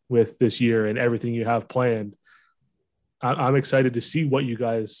running with this year and everything you have planned. I'm excited to see what you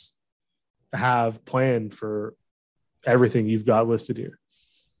guys have planned for everything you've got listed here.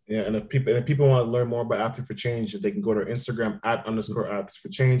 Yeah, and if people want to learn more about Athletes for Change, they can go to Instagram @_Athletes for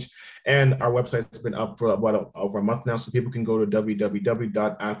Change. And our website's been up for about over a month now, so people can go to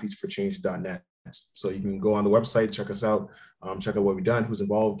www.athletesforchange.net. So you can go on the website, check us out, check out what we've done, who's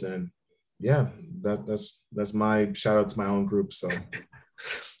involved, and yeah, that's my shout out to my own group. So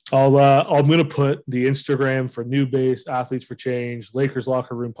I'm going to put the Instagram for New Base, Athletes for Change, Lakers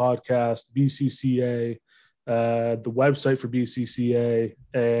Locker Room Podcast, BCCA, the website for BCCA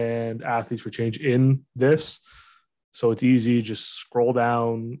and Athletes for Change in this. So it's easy. Just scroll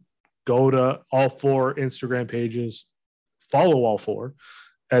down, go to all 4 Instagram pages, follow all 4,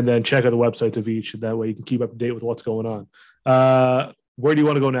 and then check out the websites of each. And that way you can keep up to date with what's going on. Where do you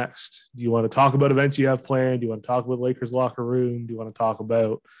want to go next? Do you want to talk about events you have planned? Do you want to talk about Lakers Locker Room? Do you want to talk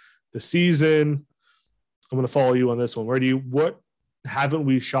about the season? I'm going to follow you on this one. What haven't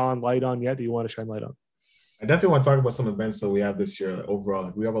we shone light on yet that you want to shine light on? I definitely want to talk about some events that we have this year. Like,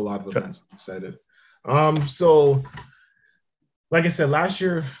 overall, we have a lot of events. I'm excited. So, like I said, last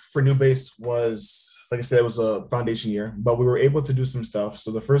year for New Base was, like I said, it was a foundation year, but we were able to do some stuff. So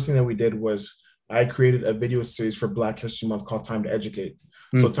the first thing that we did was I created a video series for Black History Month called Time to Educate.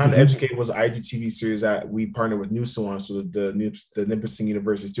 So Time to Educate was an IGTV series that we partnered with NewSwan, so the Nipissing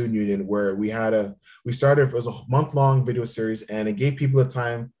University Student Union, where it was a month-long video series, and it gave people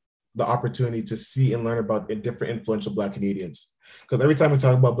the opportunity to see and learn about different influential Black Canadians. Because every time we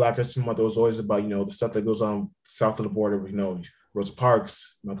talk about Black History Month, it was always about, the stuff that goes on south of the border, Rosa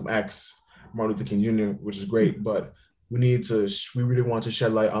Parks, Malcolm X, Martin Luther King Jr., which is great, but we really want to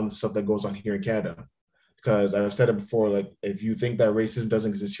shed light on the stuff that goes on here in Canada. Because I've said it before, like, if you think that racism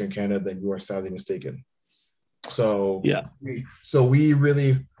doesn't exist here in Canada, then you are sadly mistaken. So yeah, we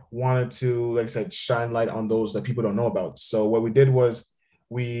really wanted to, like I said, shine light on those that people don't know about. So what we did was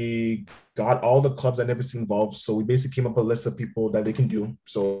we got all the clubs that Nipissing involved. So we basically came up with a list of people that they can do.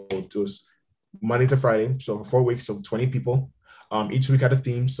 So it was Monday to Friday. So for 4 weeks, so 20 people. Each week had a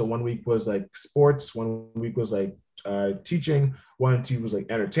theme. So one week was like sports, one week was like teaching, one team was like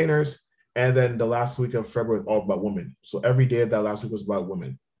entertainers. And then the last week of February was all about women. So every day of that last week was about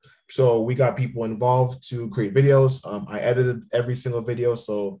women. So we got people involved to create videos. I edited every single video.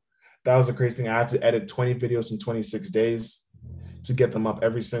 So that was the crazy thing. I had to edit 20 videos in 26 days to get them up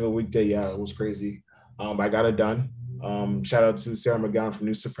every single weekday. Yeah, it was crazy. I got it done. Shout out to Sarah McGowan from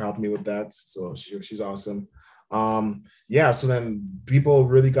Noosa for helping me with that. So she's awesome. Yeah, so then people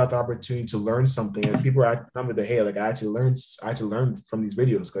really got the opportunity to learn something, and people are actually telling me that, hey, like I actually learned from these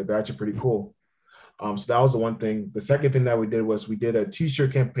videos. Like they're actually pretty cool. So that was the one thing. The second thing that we did was we did a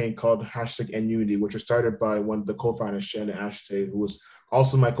t-shirt campaign called #NUnity, which was started by one of the co-founders, Shannon Ashton, who was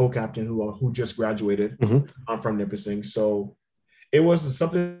also my co-captain who just graduated from Nipissing. So it was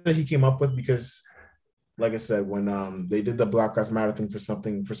something that he came up with because, like I said, when they did the Black Lives Matter thing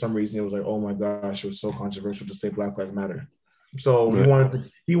for some reason, it was like, oh my gosh, it was so controversial to say Black Lives Matter. So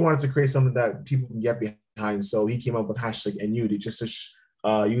he wanted to create something that people can get behind. So he came up with #NUnity just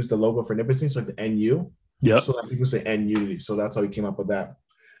to use the logo for Nipissing, so like the NU. Yeah. So that people say NUnity. So that's how he came up with that.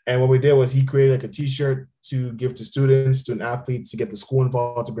 And what we did was he created like a t-shirt to give to students, student athletes, to get the school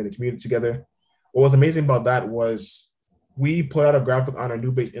involved, to bring the community together. What was amazing about that was we put out a graphic on our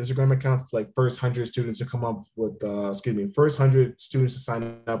New Base Instagram account for like first 100 students to come up with, first 100 students to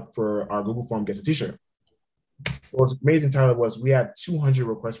sign up for our Google form gets a t-shirt. What was amazing, Tyler, was we had 200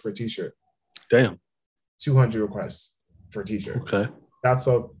 requests for a t-shirt. Damn. 200 requests for a t-shirt. Okay. That's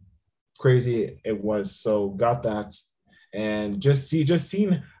how crazy it was. So got that. And just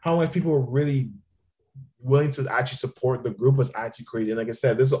seeing how much people were really willing to actually support the group was actually crazy. And like I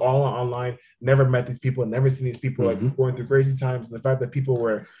said, this is all online. Never met these people, never seen these people like going through crazy times. And the fact that people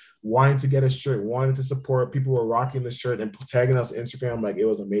were wanting to get a shirt, wanting to support, people were rocking the shirt and tagging us on Instagram, like it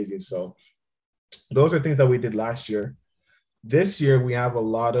was amazing. So those are things that we did last year. This year, we have a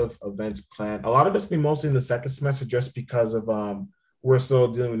lot of events planned. A lot of it's been mostly in the second semester just because of we're still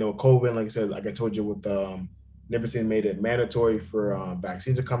dealing with COVID. Like I said, like I told you, with Nipissing made it mandatory for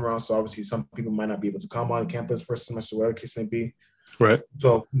vaccines to come around. So obviously some people might not be able to come on campus first semester, whatever the case may be. Right.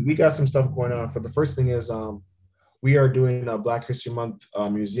 So we got some stuff going on. For the first thing is we are doing a Black History Month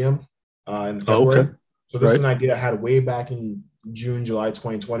museum in February. Okay. So this is an idea I had way back in June, July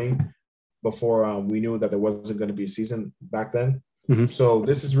 2020, before we knew that there wasn't going to be a season back then. So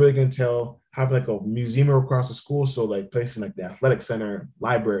this is really going to have like a museum across the school. So like placing like the athletic center,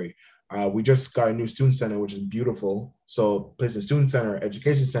 library. We just got a new student center, which is beautiful. So placing student center,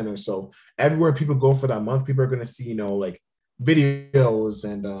 education center. So everywhere people go for that month, people are going to see, like videos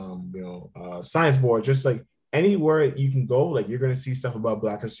and, science board, just like anywhere you can go, like you're going to see stuff about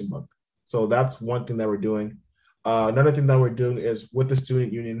Black History Month. So that's one thing that we're doing. Another thing that we're doing is with the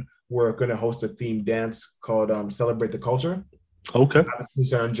student union, we're going to host a themed dance called Celebrate the Culture. Okay.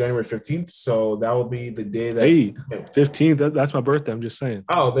 On January 15th. So that will be the day that 15th. That's my birthday. I'm just saying.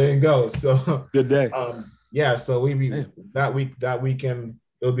 Oh, there you go. So good day. Yeah. So that weekend,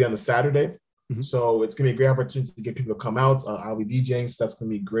 it'll be on the Saturday. So it's gonna be a great opportunity to get people to come out. I'll be DJing, so that's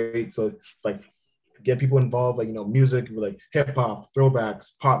gonna be great. So like get people involved, like music, like hip hop,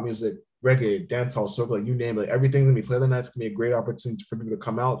 throwbacks, pop music, reggae, dancehall, circle, like you name it, like everything's gonna be played on that. It's gonna be a great opportunity for people to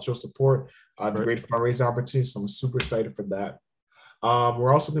come out, show support, great fundraising opportunity. So I'm super excited for that.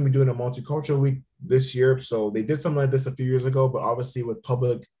 We're also going to be doing a multicultural week this year. So they did something like this a few years ago, but obviously with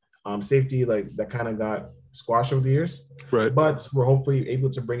public safety, like that kind of got squashed over the years. Right. But we're hopefully able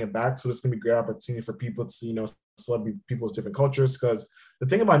to bring it back. So it's going to be a great opportunity for people to, celebrate people's different cultures. Because the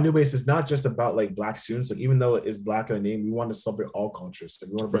thing about New Base is not just about like Black students. Like even though it is Black in the name, we want to celebrate all cultures. Like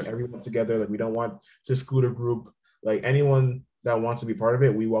we want to bring everyone together. Like we don't want to exclude a group. Like anyone that wants to be part of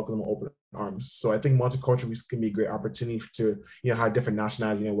it, we welcome them open arms. So I think multicultural weeks can be a great opportunity to, have different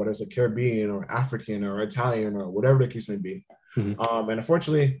nationalities, whether it's a Caribbean or African or Italian or whatever the case may be. And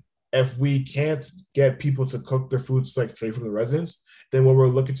unfortunately, if we can't get people to cook their foods like straight from the residents, then what we're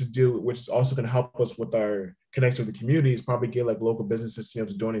looking to do, which is also going to help us with our connection with the community, is probably get like local businesses, to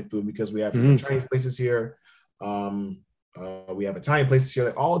donate food, because we have Chinese places here. We have Italian places here,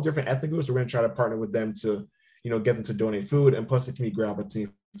 like all different ethnic groups. We're going to try to partner with them to, get them to donate food, and plus it can be a great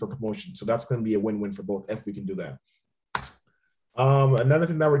opportunity for promotion. So that's going to be a win-win for both if we can do that. Another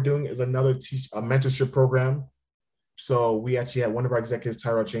thing that we're doing is another mentorship program. So we actually had one of our executives,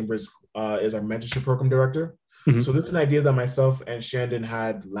 Tyrell Chambers, is our mentorship program director. So this is an idea that myself and Shandon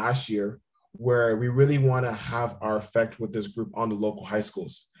had last year, where we really want to have our effect with this group on the local high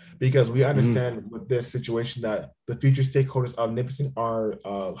schools, because we understand with this situation that the future stakeholders of Nipissing are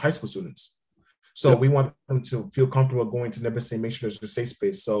high school students. So we want them to feel comfortable going to Nipissing, make sure there's a safe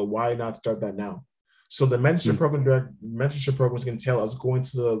space. So why not start that now? So the mentorship program is going to tell us going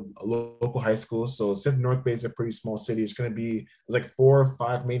to the local high schools. So since North Bay is a pretty small city, it's going to be like 4 or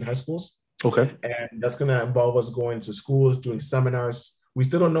 5 main high schools. Okay. And that's going to involve us going to schools, doing seminars. We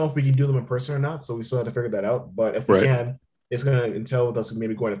still don't know if we can do them in person or not, so we still have to figure that out. But if we can, it's going to entail us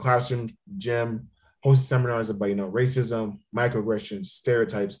maybe going to classrooms, gym, hosting seminars about, racism, microaggressions,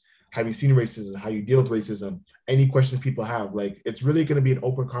 stereotypes. Have you seen racism? How you deal with racism? Any questions people have? Like, it's really going to be an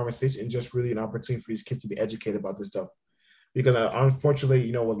open conversation and just really an opportunity for these kids to be educated about this stuff. Because unfortunately,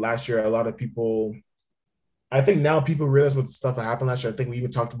 with last year, a lot of people, I think now people realize what the stuff that happened last year. I think we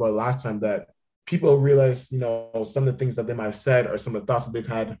even talked about it last time, that people realize, some of the things that they might have said or some of the thoughts that they've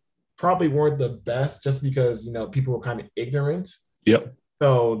had probably weren't the best, just because, people were kind of ignorant. Yep.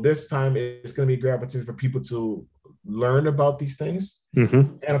 So this time it's going to be a great opportunity for people to learn about these things.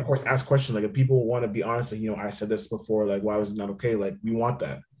 Mm-hmm. And of course, ask questions. Like, if people want to be honest, and, I said this before, like, why was it not okay? Like, we want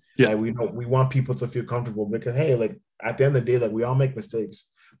that. Yeah. Like, we want people to feel comfortable, because, hey, like, at the end of the day, like, we all make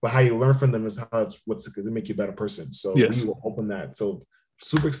mistakes, but how you learn from them is what's going to make you a better person. So we will open that. So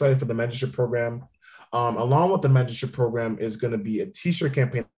super excited for the mentorship program. Along with the mentorship program is going to be a t-shirt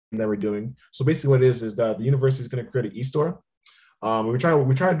campaign that we're doing. So basically what it is that the university is going to create an e-store. We tried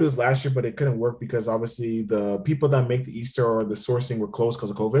to do this last year, but it couldn't work because obviously the people that make the e-store or the sourcing were closed because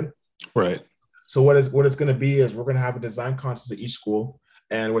of COVID. Right. So what it's going to be is we're going to have a design contest at each school,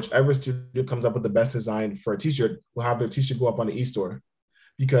 and whichever student comes up with the best design for a t-shirt will have their t-shirt go up on the e-store.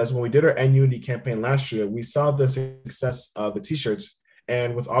 Because when we did our N-Unity campaign last year, we saw the success of the t-shirts.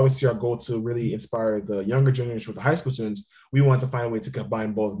 And with obviously our goal to really inspire the younger generation with the high school students, we want to find a way to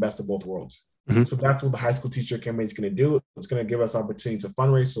combine both, best of both worlds. Mm-hmm. So that's what the high school t-shirt campaign is going to do. It's going to give us opportunity to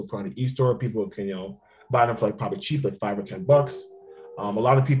fundraise. So put on the e-store, people can, buy them for like probably cheap, like $5 or $10. A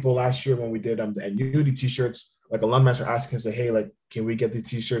lot of people last year when we did the N-Unity t-shirts, like alumni are asking us, hey, like, can we get these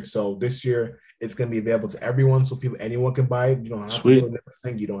t-shirts? So this year it's going to be available to everyone. So anyone can buy it. You don't have to go to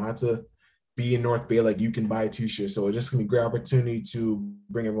Nipissing. You don't have to be in North Bay. Like, you can buy a t-shirt. So it's just going to be a great opportunity to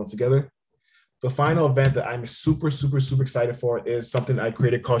bring everyone together. The final event that I'm super, super, super excited for is something I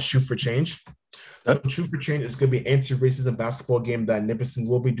created called Shoot for Change. So Shoot for Change is going to be an anti-racism basketball game that Nipissing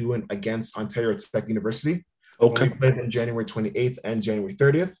will be doing against Ontario Tech University. Okay. We played on January 28th and January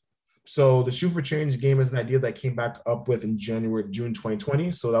 30th. So the Shoot for Change game is an idea that came back up with in June 2020.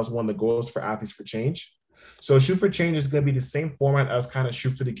 So that was one of the goals for Athletes for Change. So Shoot for Change is going to be the same format as kind of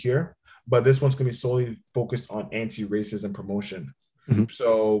Shoot for the Cure, but this one's going to be solely focused on anti-racism promotion. Mm-hmm.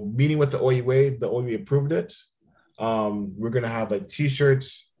 So meeting with the OUA approved it. We're going to have like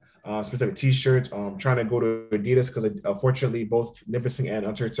t-shirts, specific t-shirts. Trying to go to Adidas because unfortunately both Nipissing and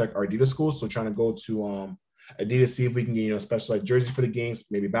Ontario Tech are Adidas schools. So trying to go to Adidas, see if we can get, specialized jerseys for the games,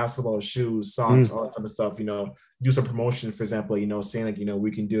 maybe basketball, shoes, socks, all that type of stuff, do some promotion, for example, saying like,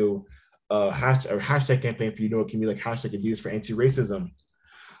 we can do a hashtag campaign for, it can be like hashtag Adidas for anti-racism.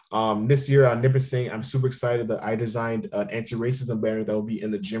 This year on Nipissing, I'm super excited that I designed an anti-racism banner that will be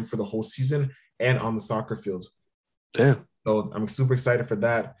in the gym for the whole season and on the soccer field. Damn. So I'm super excited for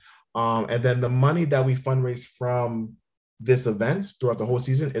that. And then the money that we fundraise from this event throughout the whole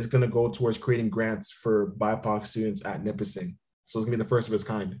season is going to go towards creating grants for BIPOC students at Nipissing. So it's going to be the first of its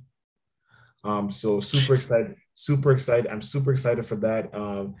kind. So super excited. I'm super excited for that.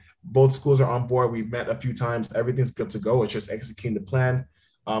 Both schools are on board. We've met a few times. Everything's good to go. It's just executing the plan.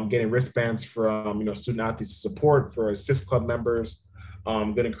 Getting wristbands from student athletes to support for 6 club members.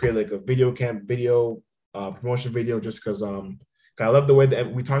 I'm going to create like a promotion video just because I love the way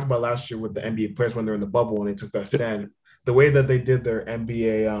that we talked about last year with the NBA players when they're in the bubble and they took that stand. The way that they did their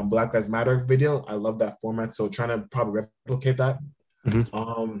NBA Black Lives Matter video, I love that format. So trying to probably replicate that.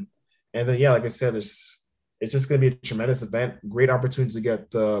 Mm-hmm. And then, like I said, it's just going to be a tremendous event. Great opportunity to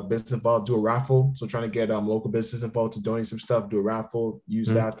get the business involved, do a raffle. So trying to get local business involved to donate some stuff, do a raffle, use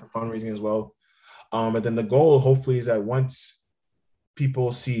that for fundraising as well. And then the goal hopefully is that once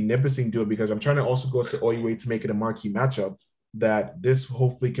people see Nipissing do it, because I'm trying to also go to OUA to make it a marquee matchup, that this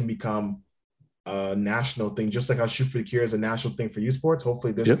hopefully can become a national thing, just like how Shoot for the Cure is a national thing for youth sports.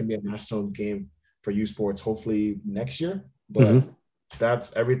 Hopefully this can be a national game for youth sports, hopefully next year. But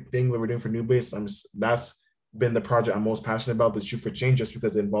that's everything that we're doing for New Base. That's been the project I'm most passionate about, the Shoot for Change, just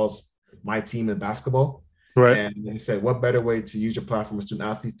because it involves my team in basketball. Right. And they said, what better way to use your platform as student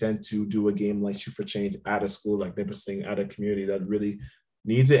athletes than to do a game like Shoot for Change at a school like Nipissing, at a community that really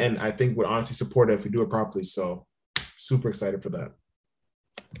needs it. And I think would honestly support it if we do it properly. So super excited for that.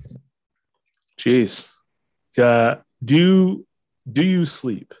 Jeez. Do you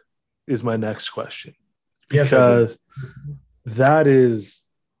sleep is my next question. Yes, I do. Because that is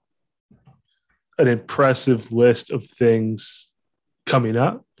an impressive list of things coming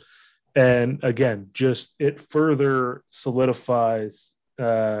up. And again, just it further solidifies,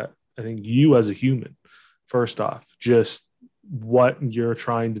 I think, you as a human. First off, just what you're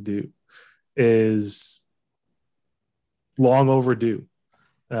trying to do is long overdue,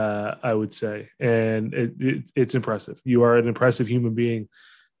 I would say. And it's impressive. You are an impressive human being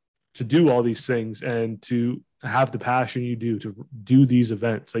to do all these things and to have the passion you do to do these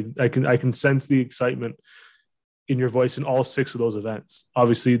events. Like I can sense the excitement in your voice in all 6 of those events.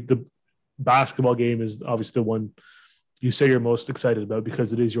 Obviously, the basketball game is obviously the one you say you're most excited about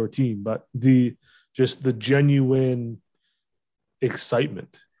because it is your team, but the genuine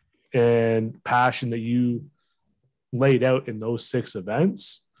excitement and passion that you laid out in those 6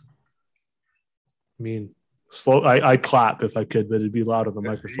 events. I mean, I clap if I could, but it'd be loud on the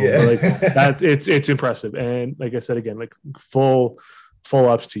microphone. Yeah. But like that, it's impressive. And like I said again, like full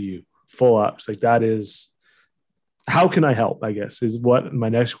ups to you, full ups. Like that is, how can I help? I guess is what my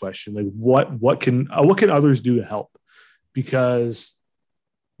next question. Like what can others do to help? Because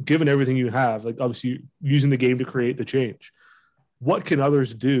given everything you have, like obviously using the game to create the change, what can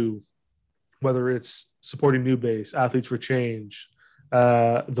others do? Whether it's supporting New Base, Athletes for Change,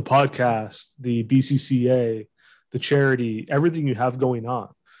 the podcast, the BCCA, the charity, everything you have going on.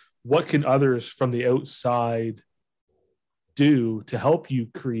 What can others from the outside do to help you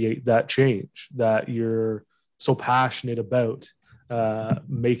create that change that you're so passionate about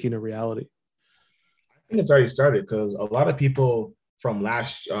making a reality? I think it's already started because a lot of people from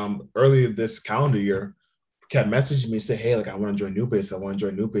early this calendar year kept messaging me, say, hey, like I want to join New Base. I want to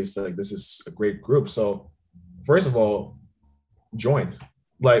join New Base. Like this is a great group. So first of all, join.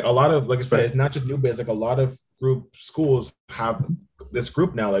 Like a lot of, like I said, it's not just New Base. Like a lot of group schools have this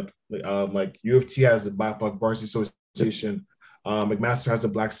group now. Like U of T has the Black Buck Varsity Association. McMaster has the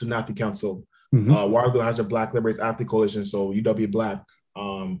Black Student Athlete Council. Waterloo has the Black Liberties Athlete Coalition. So UW Black.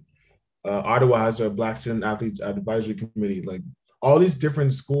 Ottawa has their Black Student Athletes Advisory Committee. Like all these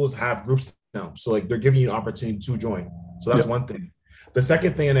different schools have groups now. So like they're giving you an opportunity to join. So that's one thing. The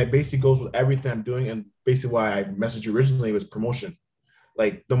second thing, and it basically goes with everything I'm doing, and basically why I messaged you originally, was promotion.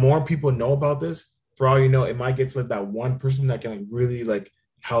 Like the more people know about this, for all you know, it might get to like that one person that can like really like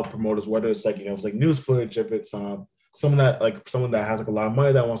help promote us, whether it's like, you know, it's like news footage, if it's someone that has like a lot of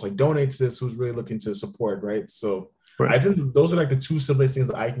money that wants to like donate to this, who's really looking to support, right? So I think those are like the 2 simplest things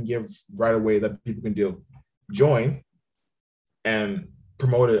that I can give right away that people can do. Join and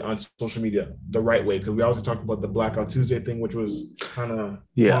promote it on social media the right way, because we always talk about the Blackout Tuesday thing, which was kind of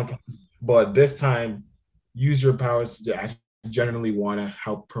funky. But this time, use your powers to actually generally want to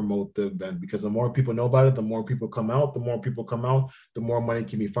help promote the event, because the more people know about it, the more people come out. The more people come out, the more money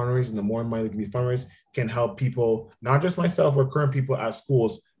can be fundraised, and the more money that can be fundraised can help people, not just myself or current people at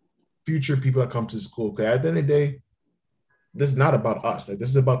schools, future people that come to school. Because at the end of the day, this is not about us. Like this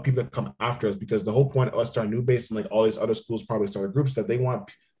is about people that come after us, because the whole point of us starting New Base and like all these other schools probably started groups that they want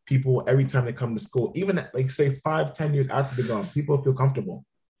people every time they come to school, even like say 5-10 years after they're gone, people feel comfortable.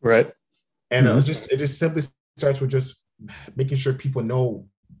 Right. And it just simply starts with just making sure people know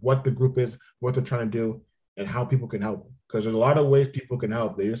what the group is, what they're trying to do, and how people can help. Because there's a lot of ways people can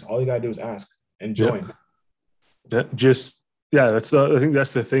help. All you gotta do is ask and join. I think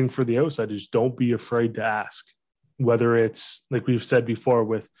that's the thing for the outside, is don't be afraid to ask. Whether it's like we've said before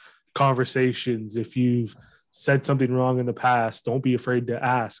with conversations, if you've said something wrong in the past, don't be afraid to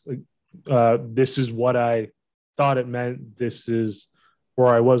ask. Like, this is what I thought it meant. This is where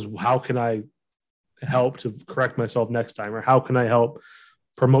I was. How can I help to correct myself next time? Or how can I help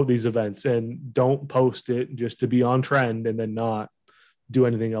promote these events? And don't post it just to be on trend and then not do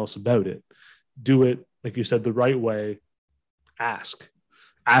anything else about it. Do it, like you said, the right way. Ask.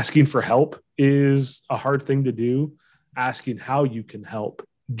 Asking for help is a hard thing to do. Asking how you can help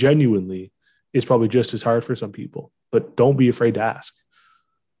genuinely is probably just as hard for some people, but don't be afraid to ask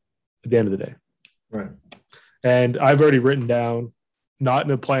at the end of the day. Right. And I've already written down, not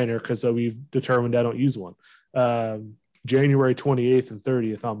in a planner because we've determined I don't use one, January 28th and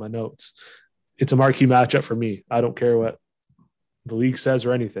 30th on my notes. It's a marquee matchup for me. I don't care what the league says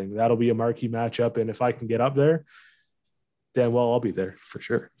or anything. That'll be a marquee matchup. And if I can get up there, then, well, I'll be there for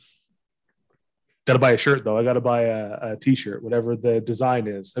sure. Got to buy a shirt, though. I got to buy a T-shirt, whatever the design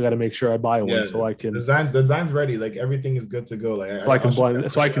is. I got to make sure I buy one so I can. The design's ready. Like everything is good to go. Like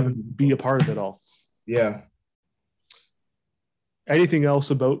so I can be a part of it all. Yeah. Anything else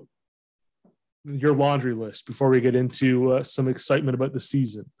about your laundry list before we get into some excitement about the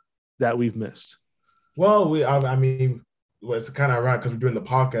season that we've missed? Well, I mean, it's kind of ironic because we're doing the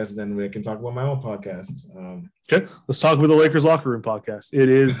podcast, and then we can talk about my own podcast. Okay, let's talk about the Lakers Locker Room podcast. It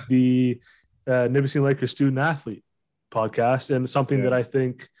is the Nipissing Lakers Student Athlete podcast, and something that I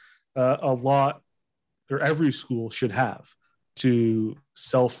think a lot or every school should have to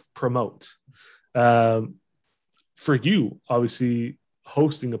self-promote. For you, obviously,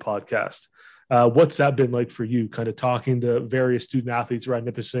 hosting a podcast, what's that been like for you, kind of talking to various student athletes around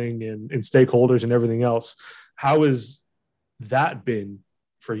Nipissing and stakeholders and everything else? How has that been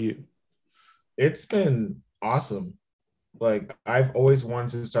for you? It's been awesome. Like, I've always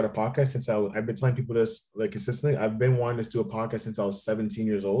wanted to start a podcast since I've been telling people this like consistently. I've been wanting to do a podcast since I was 17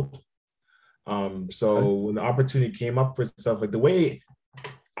 years old. So when the opportunity came up for stuff, like the way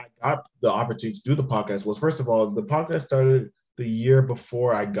I got the opportunity to do the podcast was, first of all, the podcast started the year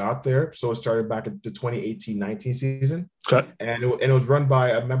before I got there. So it started back at the 2018-19 season. Okay. And it was run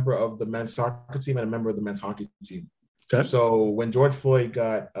by a member of the men's soccer team and a member of the men's hockey team. Okay. So when George Floyd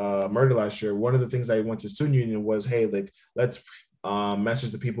got murdered last year, one of the things I went to student union was, hey, like, let's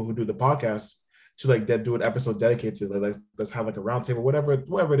message the people who do the podcast to like do an episode dedicated to like, let's have like a roundtable,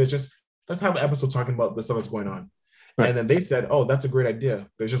 whatever it is, just let's have an episode talking about the stuff that's going on. Right. And then they said, oh, that's a great idea.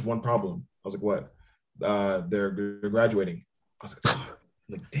 There's just one problem. I was like, what? They're graduating. I was like, oh.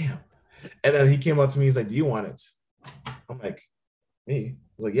 I'm like, damn. And then he came up to me. He's like, do you want it? I'm like, me?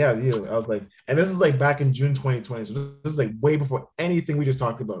 I was like, yeah, you. I was like, and this is like back in June 2020. So this is like way before anything we just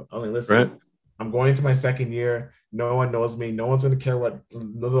talked about. I'm like, listen, right. I'm going into my second year. No one knows me. No one's going to care what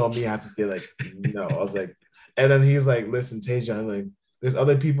little me has to say. Like, no. I was like, and then he's like, listen, Taijon, like, there's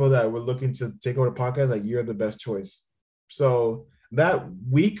other people that were looking to take over the podcast. Like, you're the best choice. So that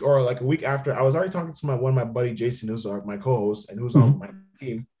week or like a week after, I was already talking to one of my buddy, Jason, who's my co-host and who's on my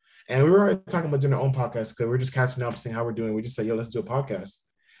team. And we were already talking about doing our own podcast because we're just catching up, seeing how we're doing. We just said, yo, let's do a podcast.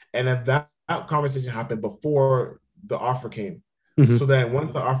 And then that conversation happened before the offer came. Mm-hmm. So then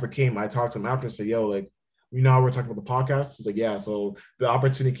once the offer came, I talked to him after and said, yo, like, we know how we're talking about the podcast. He's like, yeah. So the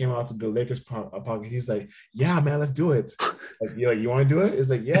opportunity came out to do the Lakers podcast. He's like, yeah, man, let's do it. Like, yo, you want to do it? It's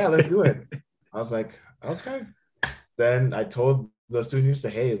like, yeah, let's do it. I was like, okay. Then I told the students,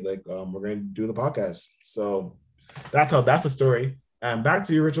 hey, like, we're going to do the podcast. So that's the story. And back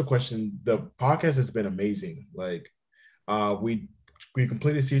to your original question, the podcast has been amazing. Like, we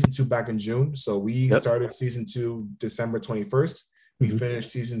completed season 2 back in June. So we started season 2 December 21st. We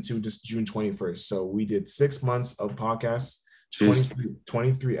finished season 2 just June 21st. So we did 6 months of podcasts,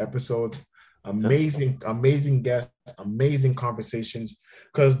 23 episodes, amazing guests, amazing conversations.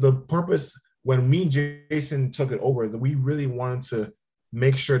 Because the purpose, when me and Jason took it over, that we really wanted to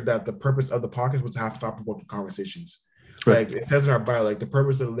make sure that the purpose of the podcast was to have thought-provoking conversations. Right. Like it says in our bio, like the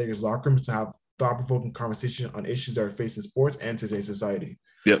purpose of the Lakers Locker Room is to have thought-provoking conversations on issues that are facing sports and today's society.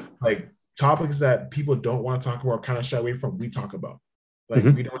 Yep. Like topics that people don't want to talk about or kind of shy away from, we talk about. Like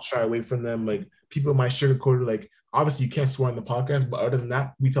we don't shy away from them. Like people might sugarcoat it. Like obviously you can't swear on the podcast, but other than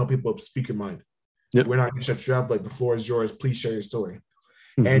that, we tell people speak your mind. Yep. We're not going to shut you up. Like the floor is yours. Please share your story.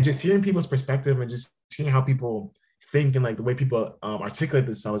 And just hearing people's perspective and just seeing how people think and like the way people articulate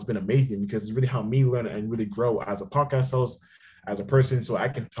themselves has been amazing because it's really helped me learn and really grow as a podcast host, as a person, so I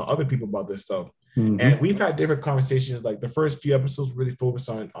can tell other people about this stuff. And we've had different conversations. Like the first few episodes really focused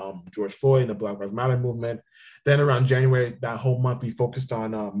on George Floyd and the Black Lives Matter movement. Then around January, that whole month, we focused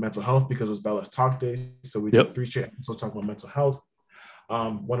on mental health because it was Bella's Talk Days. So we did 3 straight episodes talking about mental health.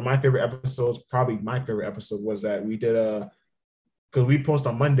 One of my favorite episodes, probably my favorite episode, was that we did because we post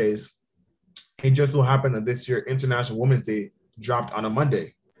on Mondays. It just so happened that this year, International Women's Day dropped on a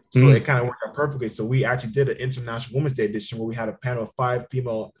Monday. So it kind of worked out perfectly. So we actually did an International Women's Day edition where we had a panel of 5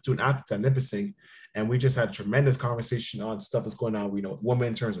 female student athletes at Nipissing. And we just had tremendous conversation on stuff that's going on, you know, with women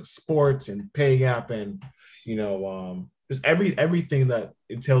in terms of sports and pay gap and, you know, just everything that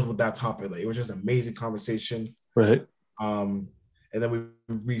entails with that topic. Like, it was just an amazing conversation. Right. And then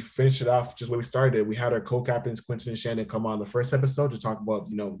we finished it off just where we started. We had our co-captains, Quentin and Shannon, come on the first episode to talk about,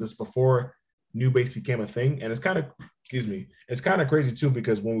 you know, this before New Base became a thing. And it's kind of crazy too,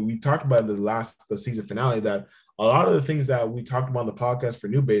 because when we talked about the season finale, that a lot of the things that we talked about on the podcast for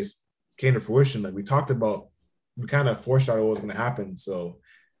New Base came to fruition. Like we kind of foreshadowed what was going to happen. So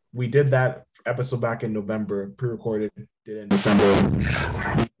we did that episode back in November, pre-recorded, did it in December.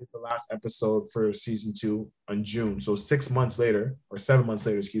 We did the last episode for season 2 on June. So 7 months later,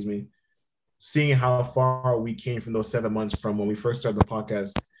 excuse me, seeing how far we came from those 7 months from when we first started the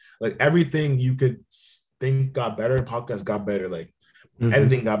podcast. Like everything you could think got better, the podcast got better. Like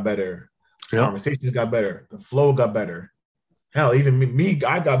editing got better, conversations got better, the flow got better. Hell, even me,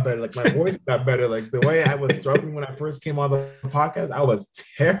 I got better. Like my voice got better. Like the way I was struggling when I first came on the podcast, I was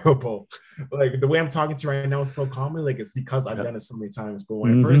terrible. Like the way I'm talking to you right now is so common. Like it's because I've done it so many times. But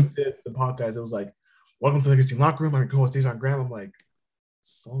when I first did the podcast, it was like, "Welcome to the Christine Locker Room." I'm your co-host Taijon Graham. I'm like,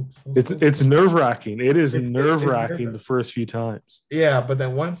 it's nerve-wracking. It is nerve-wracking the first few times. Yeah, but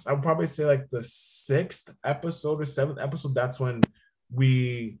then once I'll probably say like the 6th episode or 7th episode, that's when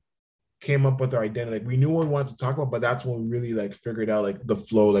we came up with our identity. Like we knew what we wanted to talk about, but that's when we really like figured out like the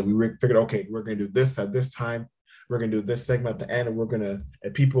flow. Like we figured, okay, we're gonna do this at this time, we're gonna do this segment at the end, and we're gonna,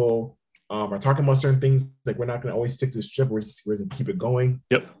 and people are talking about certain things, like we're not gonna always stick to the strip, we're gonna keep it going.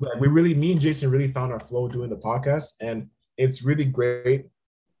 Yep. Like we really, me and Jason really found our flow doing the podcast, and it's really great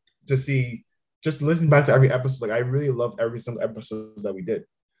to see, just listen back to every episode. Like I really love every single episode that we did.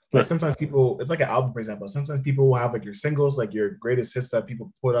 Like sometimes people, it's like an album, for example. Sometimes people will have like your singles, like your greatest hits that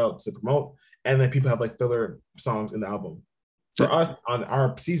people put out to promote, and then people have like filler songs in the album. For us on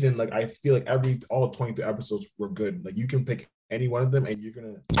our season, like I feel like all 23 episodes were good. Like you can pick any one of them, and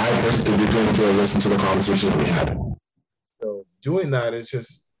I personally be going to listen to the conversations we had. So doing that, it's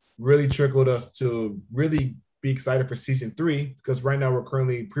just really trickled us to really be excited for season 3, because right now we're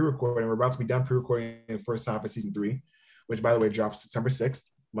currently pre-recording. We're about to be done pre-recording the first half of season 3, which by the way drops September 6th.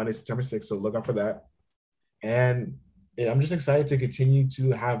 Monday, September 6th, so look out for that. And I'm just excited to continue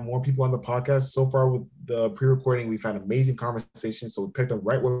to have more people on the podcast. So far with the pre-recording, we've had amazing conversations, so we picked up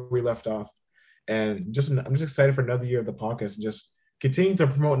right where we left off. And I'm just excited for another year of the podcast and just continue to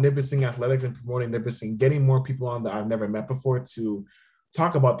promote Nipissing athletics and promoting Nipissing, getting more people on that I've never met before to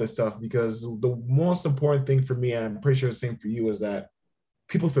talk about this stuff, because the most important thing for me, and I'm pretty sure the same for you, is that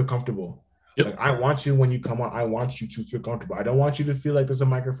people feel comfortable. Yep. Like I want you, when you come on, I want you to feel comfortable. I don't want you to feel like there's a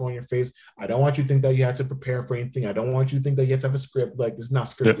microphone in your face. I don't want you to think that you have to prepare for anything. I don't want you to think that you have to have a script. Like it's not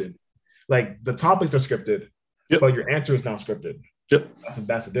scripted. Yep. Like the topics are scripted, but your answer is not scripted. Yep.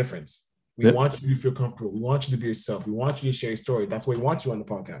 That's the difference. We want you to feel comfortable. We want you to be yourself. We want you to share your story. That's why we want you on the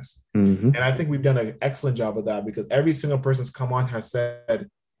podcast. And I think we've done an excellent job of that, because every single person's come on has said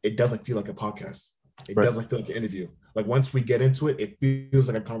it doesn't feel like a podcast. It doesn't feel like an interview. Like once we get into it, it feels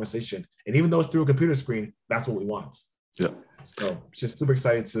like a conversation. And even though it's through a computer screen, that's what we want. Yeah. So just super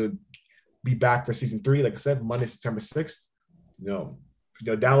excited to be back for season 3. Like I said, Monday, September 6th.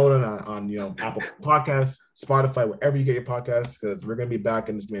 Download it on Apple Podcasts, Spotify, wherever you get your podcasts, because we're gonna be back,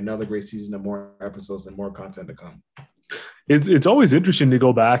 and it's gonna be another great season of more episodes and more content to come. It's always interesting to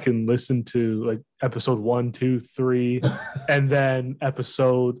go back and listen to like episode 1, 2, 3, and then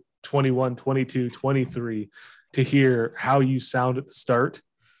episode 21, 22, 23 to hear how you sound at the start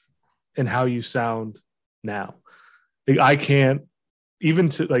and how you sound now. Like I can't even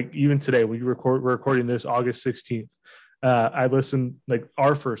today we're recording this August 16th. I listened, like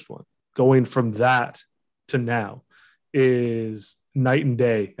our first one, going from that to now is night and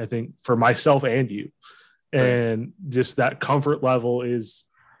day, I think, for myself and you. And just that comfort level is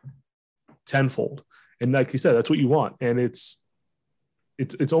tenfold. And like you said, that's what you want. And it's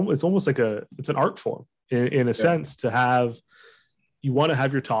almost like it's an art form in a sense to have. You want to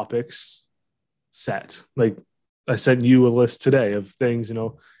have your topics set. Like I sent you a list today of things,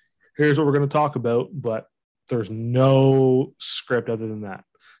 here's what we're going to talk about, but there's no script other than that.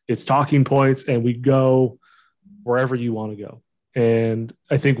 It's talking points, and we go wherever you want to go. And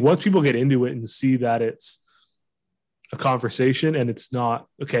I think once people get into it and see that it's a conversation and it's not,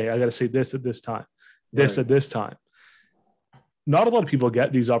 okay, I got to say this at this time, this at this time. Not a lot of people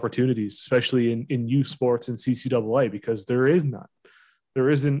get these opportunities, especially in youth sports and CCAA, because there is none. There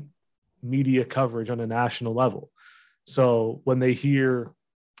isn't media coverage on a national level. So when they hear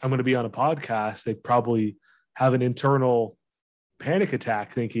I'm going to be on a podcast, they probably have an internal panic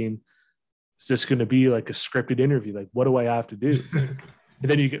attack thinking, is this going to be like a scripted interview? Like, what do I have to do? And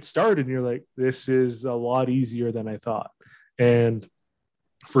then you get started and you're like, this is a lot easier than I thought. And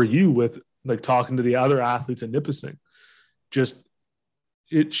for you, with like talking to the other athletes at Nipissing, just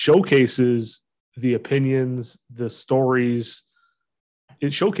it showcases the opinions, the stories.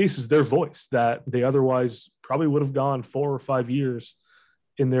 It showcases their voice that they otherwise probably would have gone 4 or 5 years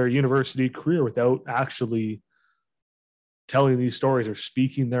in their university career without actually telling these stories or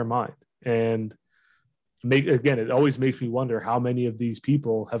speaking their mind. And it always makes me wonder how many of these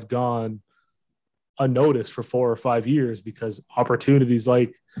people have gone unnoticed for 4 or 5 years because opportunities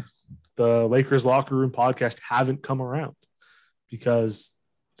like the Lakers Locker Room podcast haven't come around, because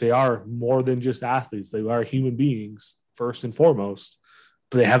they are more than just athletes. They are human beings first and foremost,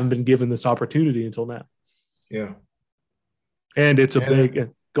 but they haven't been given this opportunity until now. Yeah. And it's a big,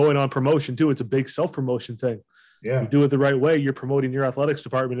 going on promotion too, it's a big self-promotion thing. Yeah. You do it the right way, you're promoting your athletics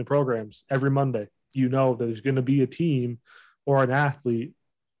department and programs every Monday. You know that there's going to be a team or an athlete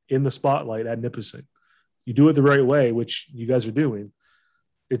in the spotlight at Nipissing. You do it the right way, which you guys are doing.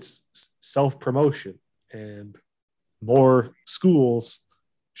 It's self-promotion, and more schools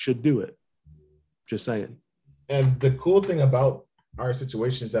should do it. Just saying. And the cool thing about our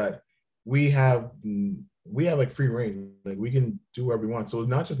situation is that we have like free reign. Like we can do whatever we want. So it's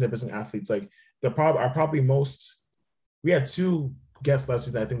not just Nipissing athletes. Like we had two guest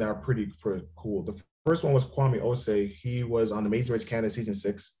lessons that I think that are pretty cool. The first one was Kwame Osei. He was on Amazing Race Canada season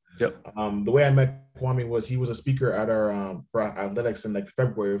 6. Yep. The way I met Kwame was he was a speaker at our for athletics in like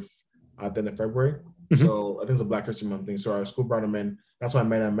February. Mm-hmm. So I think it's a Black History Month thing. So our school brought him in. That's why I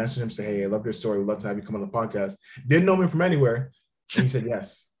met him. I messaged him, say, "Hey, I love your story. We'd love to have you come on the podcast." Didn't know me from anywhere. And he said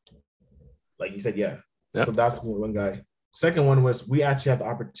yes. Like he said, yeah. Yep. So that's one guy. Second one was I got the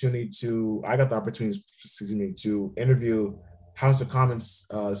opportunity to interview House of Commons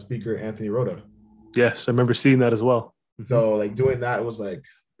speaker Anthony Rota. Yes, I remember seeing that as well. So like doing that was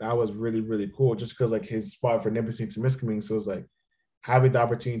really, really cool just because like his spot for Nipissing to Miskaming. So it was like having the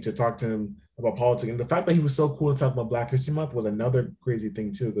opportunity to talk to him about politics. And the fact that he was so cool to talk about Black History Month was another crazy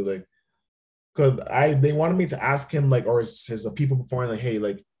thing too. Because they wanted me to ask him like, or his people before, like, hey,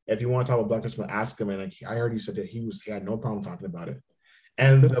 like if you want to talk about Black History Month, ask him. And like I heard you said that he had no problem talking about it.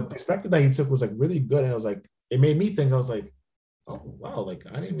 And the perspective that he took was like really good. And I was like, it made me think, I was like, oh wow, like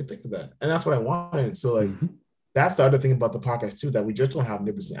I didn't even think of that. And that's what I wanted. So like that's the other thing about the podcast too, that we just don't have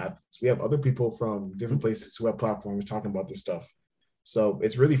Nipissing athletes. We have other people from different places who have platforms talking about this stuff. So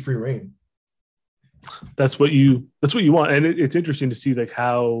it's really free reign. That's what you want. And it's interesting to see like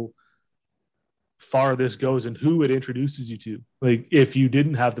how far this goes and who it introduces you to. Like if you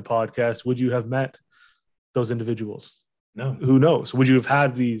didn't have the podcast, would you have met those individuals? No. Who knows? Would you have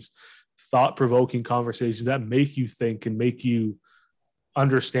had these thought-provoking conversations that make you think and make you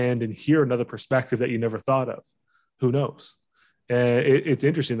understand and hear another perspective that you never thought of? Who knows? It's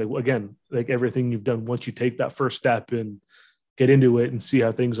interesting. Like again, like everything you've done, once you take that first step and get into it and see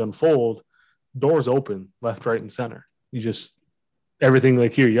how things unfold, doors open left, right, and center. Everything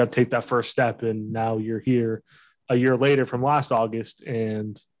like here, you got to take that first step, and now you're here a year later from last August,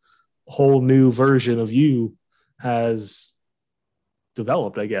 and a whole new version of you has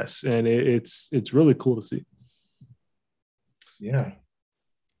developed, I guess. And it's really cool to see. Yeah.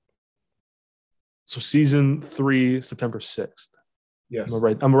 So season 3, September 6th. Yes. I'm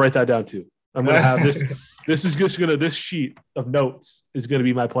gonna write that down too. I'm gonna have this. This sheet of notes is gonna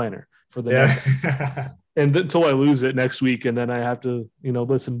be my planner for the next, and until I lose it next week, and then I have to,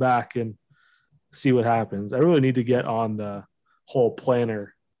 listen back and see what happens. I really need to get on the whole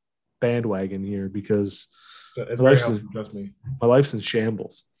planner bandwagon here because it's very helpful, trust me. My life's in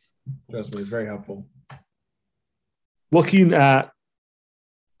shambles. Trust me, it's very helpful. Looking at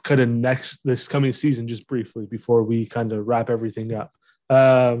kind of this coming season, just briefly before we kind of wrap everything up.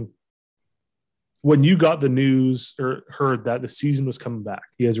 When you got the news or heard that the season was coming back,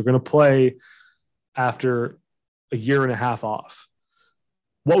 you guys were going to play after a year and a half off,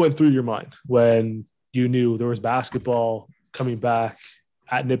 what went through your mind when you knew there was basketball coming back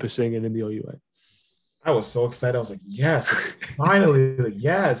at Nipissing and in the OUA? I was so excited. I was like, yes, finally, like,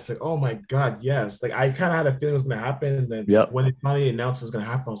 yes. Like, oh my God, yes. Like I kind of had a feeling it was going to happen. And then when it finally announced it was going to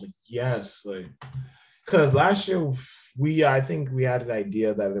happen, I was like, yes. Like, because last year, I think we had an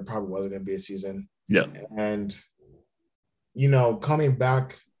idea that there probably wasn't going to be a season. Yeah. And, coming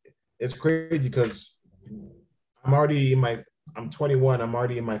back, it's crazy because I'm 21. I'm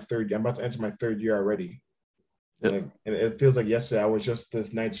already in my third year. I'm about to enter my third year already. Yep. Like, and it feels like yesterday I was just this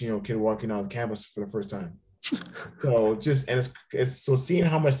 19-year-old kid walking on campus for the first time. So it's so seeing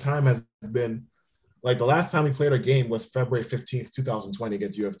how much time has been. Like the last time we played our game was February 15th, 2020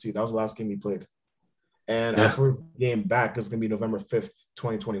 against UFT. That was the last game we played. And our first game back is going to be November 5th,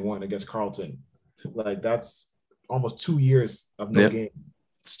 2021 against Carleton. Like that's almost 2 years of no games.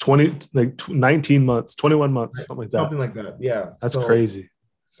 It's 19 months, 21 months, something like that. Something like that, yeah. That's crazy.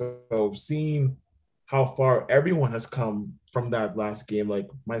 So seeing how far everyone has come from that last game, like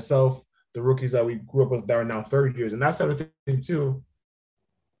myself, the rookies that we grew up with that are now third years. And that's the other thing too.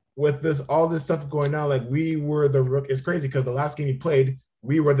 With all this stuff going on, like we were the rookies. It's crazy because the last game we played,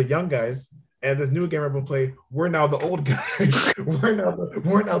 we were the young guys. And this new game we're going to play, we're now the old guys. we're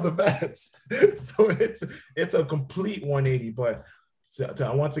now the vets. So it's a complete 180. But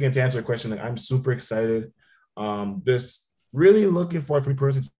once again, to answer your question, like I'm super excited. This really looking forward for me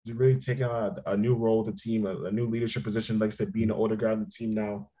personally to really take on a new role with the team, a new leadership position. Like I said, being an older guy on the team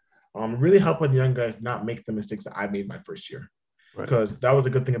now, really helping the young guys not make the mistakes that I made my first year. Right. Because that was a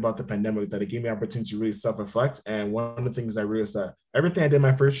good thing about the pandemic, that it gave me an opportunity to really self-reflect. And one of the things I realized that everything I did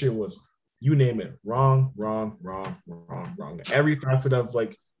my first year was you name it, wrong. Every facet of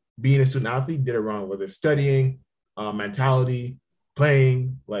like being a student athlete did it wrong, whether it's studying, mentality,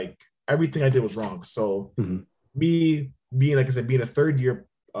 playing, like everything I did was wrong. So me being, like I said, being a third year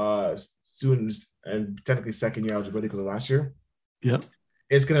student and technically second year eligibility because of last year,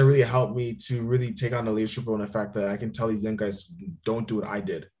 it's going to really help me to really take on the leadership role, and the fact that I can tell these young guys, don't do what I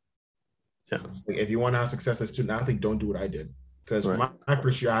did. Like, if you want to have success as a student athlete, don't do what I did. Because my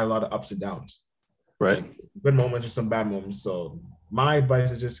first year, I had a lot of ups and downs. Like, good moments or some bad moments. So my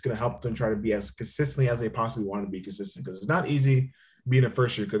advice is just going to help them try to be as consistently as they possibly want to be consistent, because it's not easy being a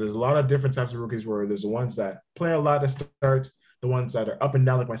first year, because there's a lot of different types of rookies, where there's the ones that play a lot to start, the ones that are up and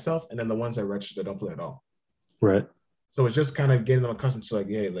down like myself, and then the ones that redshirt that don't play at all. So it's just kind of getting them accustomed to, like,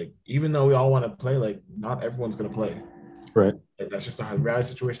 hey, like, even though we all want to play, like, not everyone's going to play. Like, that's just a reality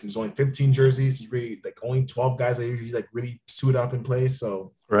situation. There's only 15 jerseys. There's really, like, only 12 guys that usually, like, really suit up and play.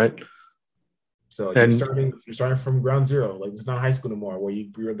 So So you're starting from ground zero. Like, it's not high school anymore, where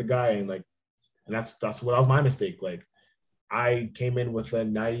you're the guy, and like, and that's what was my mistake. Like, I came in with a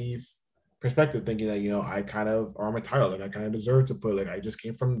naive perspective, thinking that, you know, I kind of earned my title, like I kind of deserve to put, like, I just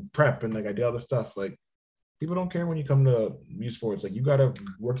came from prep and like I did all this stuff. Like, people don't care when you come to youth sports. Like, you got to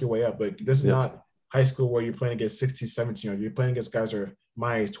work your way up. Like, this is not high school where you're playing against 16, 17 years. You're playing against guys who are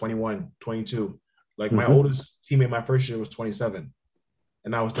my age, 21, 22. Like, my oldest teammate my first year was 27,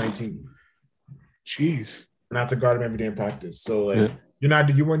 and I was 19. Jeez. And I had to guard him every day in practice. So, like, I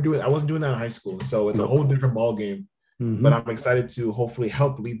wasn't doing that in high school. So it's a whole different ball game. But I'm excited to hopefully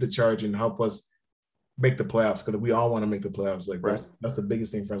help lead the charge and help us make the playoffs, because we all want to make the playoffs. Like, that's the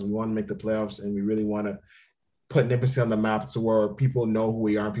biggest thing for us. We want to make the playoffs, and we really want to put Nipissing on the map to where people know who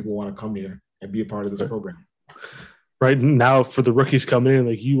we are and people want to come here and be a part of this program. Right now, for the rookies coming in,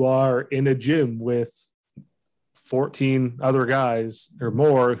 like, you are in a gym with 14 other guys or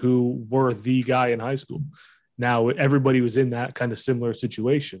more who were the guy in high school. Now everybody was in that kind of similar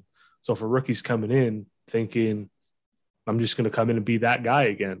situation. So for rookies coming in thinking, I'm just going to come in and be that guy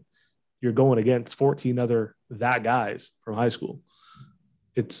again, you're going against 14 other that guys from high school.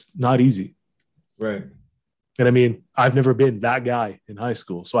 It's not easy. Right. And I mean, I've never been that guy in high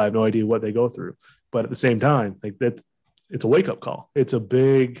school, so I have no idea what they go through. But at the same time, like, that, it's a wake-up call. It's a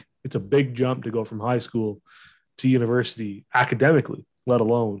big jump to go from high school to university academically, let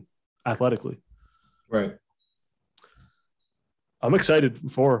alone athletically. Right. I'm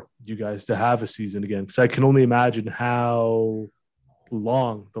excited for you guys to have a season again, because I can only imagine how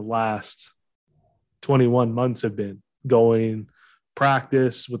long the last 21 months have been going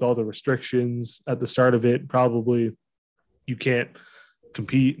practice with all the restrictions at the start of it. Probably you can't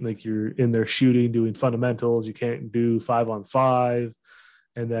compete, like, you're in there shooting, doing fundamentals. You can't do 5-on-5.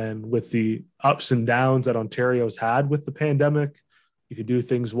 And then with the ups and downs that Ontario's had with the pandemic, you could do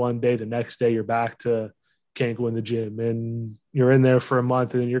things one day, the next day you're back to can't go in the gym, and you're in there for a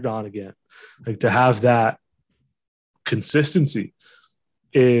month and then you're gone again. Like, to have that consistency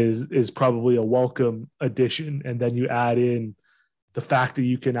is probably a welcome addition. And then you add in the fact that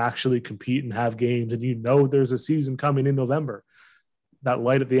you can actually compete and have games, and you know there's a season coming in November. That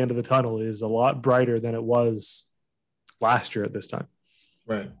light at the end of the tunnel is a lot brighter than it was last year at this time.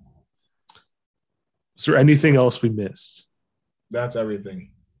 Right. Is there anything else we missed? That's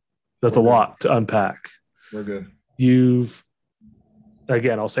everything. That's a lot to unpack. We're good. You've,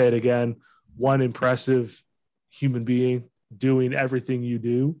 again, I'll say it again, one impressive human being doing everything you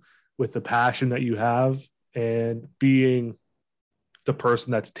do with the passion that you have, and being the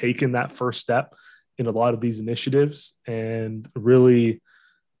person that's taken that first step in a lot of these initiatives, and really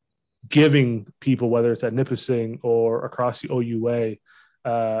giving people, whether it's at Nipissing or across the OUA,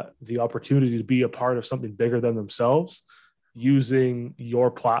 the opportunity to be a part of something bigger than themselves, using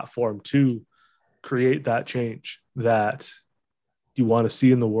your platform to create that change that you want to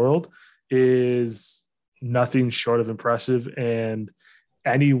see in the world, is nothing short of impressive. And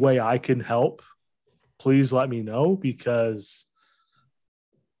any way I can help, please let me know, because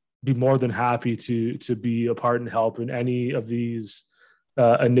I'd be more than happy to be a part and help in any of these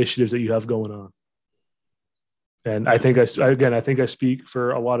initiatives that you have going on. And I think I speak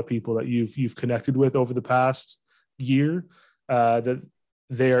for a lot of people that you've connected with over the past year, that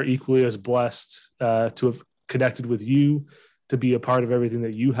they are equally as blessed to have connected with you, to be a part of everything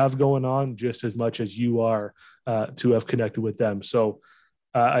that you have going on, just as much as you are to have connected with them. So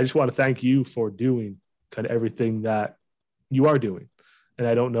I just want to thank you for doing kind of everything that you are doing. And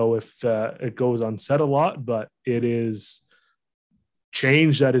I don't know if it goes unsaid a lot, but it is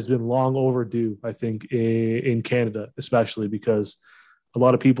change that has been long overdue, I think, in Canada, especially because a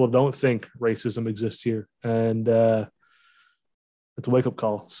lot of people don't think racism exists here. And it's a wake-up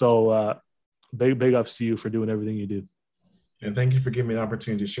call. So big ups to you for doing everything you do. And thank you for giving me the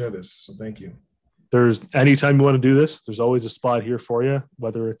opportunity to share this. So thank you. There's anytime you want to do this, there's always a spot here for you,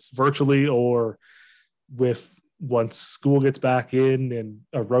 whether it's virtually or with once school gets back in and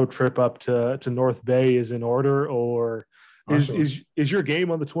a road trip up to North Bay is in order, or is your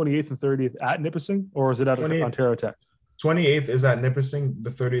game on the 28th and 30th at Nipissing, or is it at Ontario Tech? 28th is at Nipissing.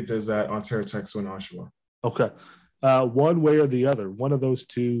 The 30th is at Ontario Tech, so in Oshawa. Okay. One way or the other, one of those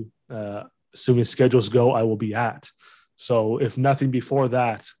two, assuming schedules go, I will be at. So if nothing before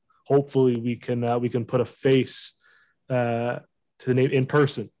that, hopefully we can put a face to the name in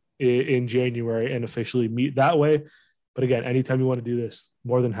person in January and officially meet that way. But again, anytime you want to do this,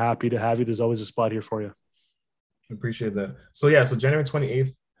 more than happy to have you. There's always a spot here for you. Appreciate that. So January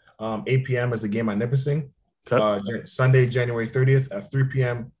 28th, 8 p.m. is the game at Nipissing. Okay. Sunday, January 30th at 3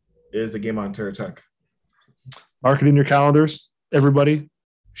 p.m. is the game on Ontario Tech. Mark it in your calendars. Everybody,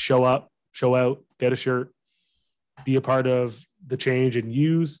 show up, show out, get a shirt, be a part of the change, and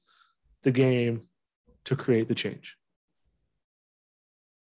use the game to create the change.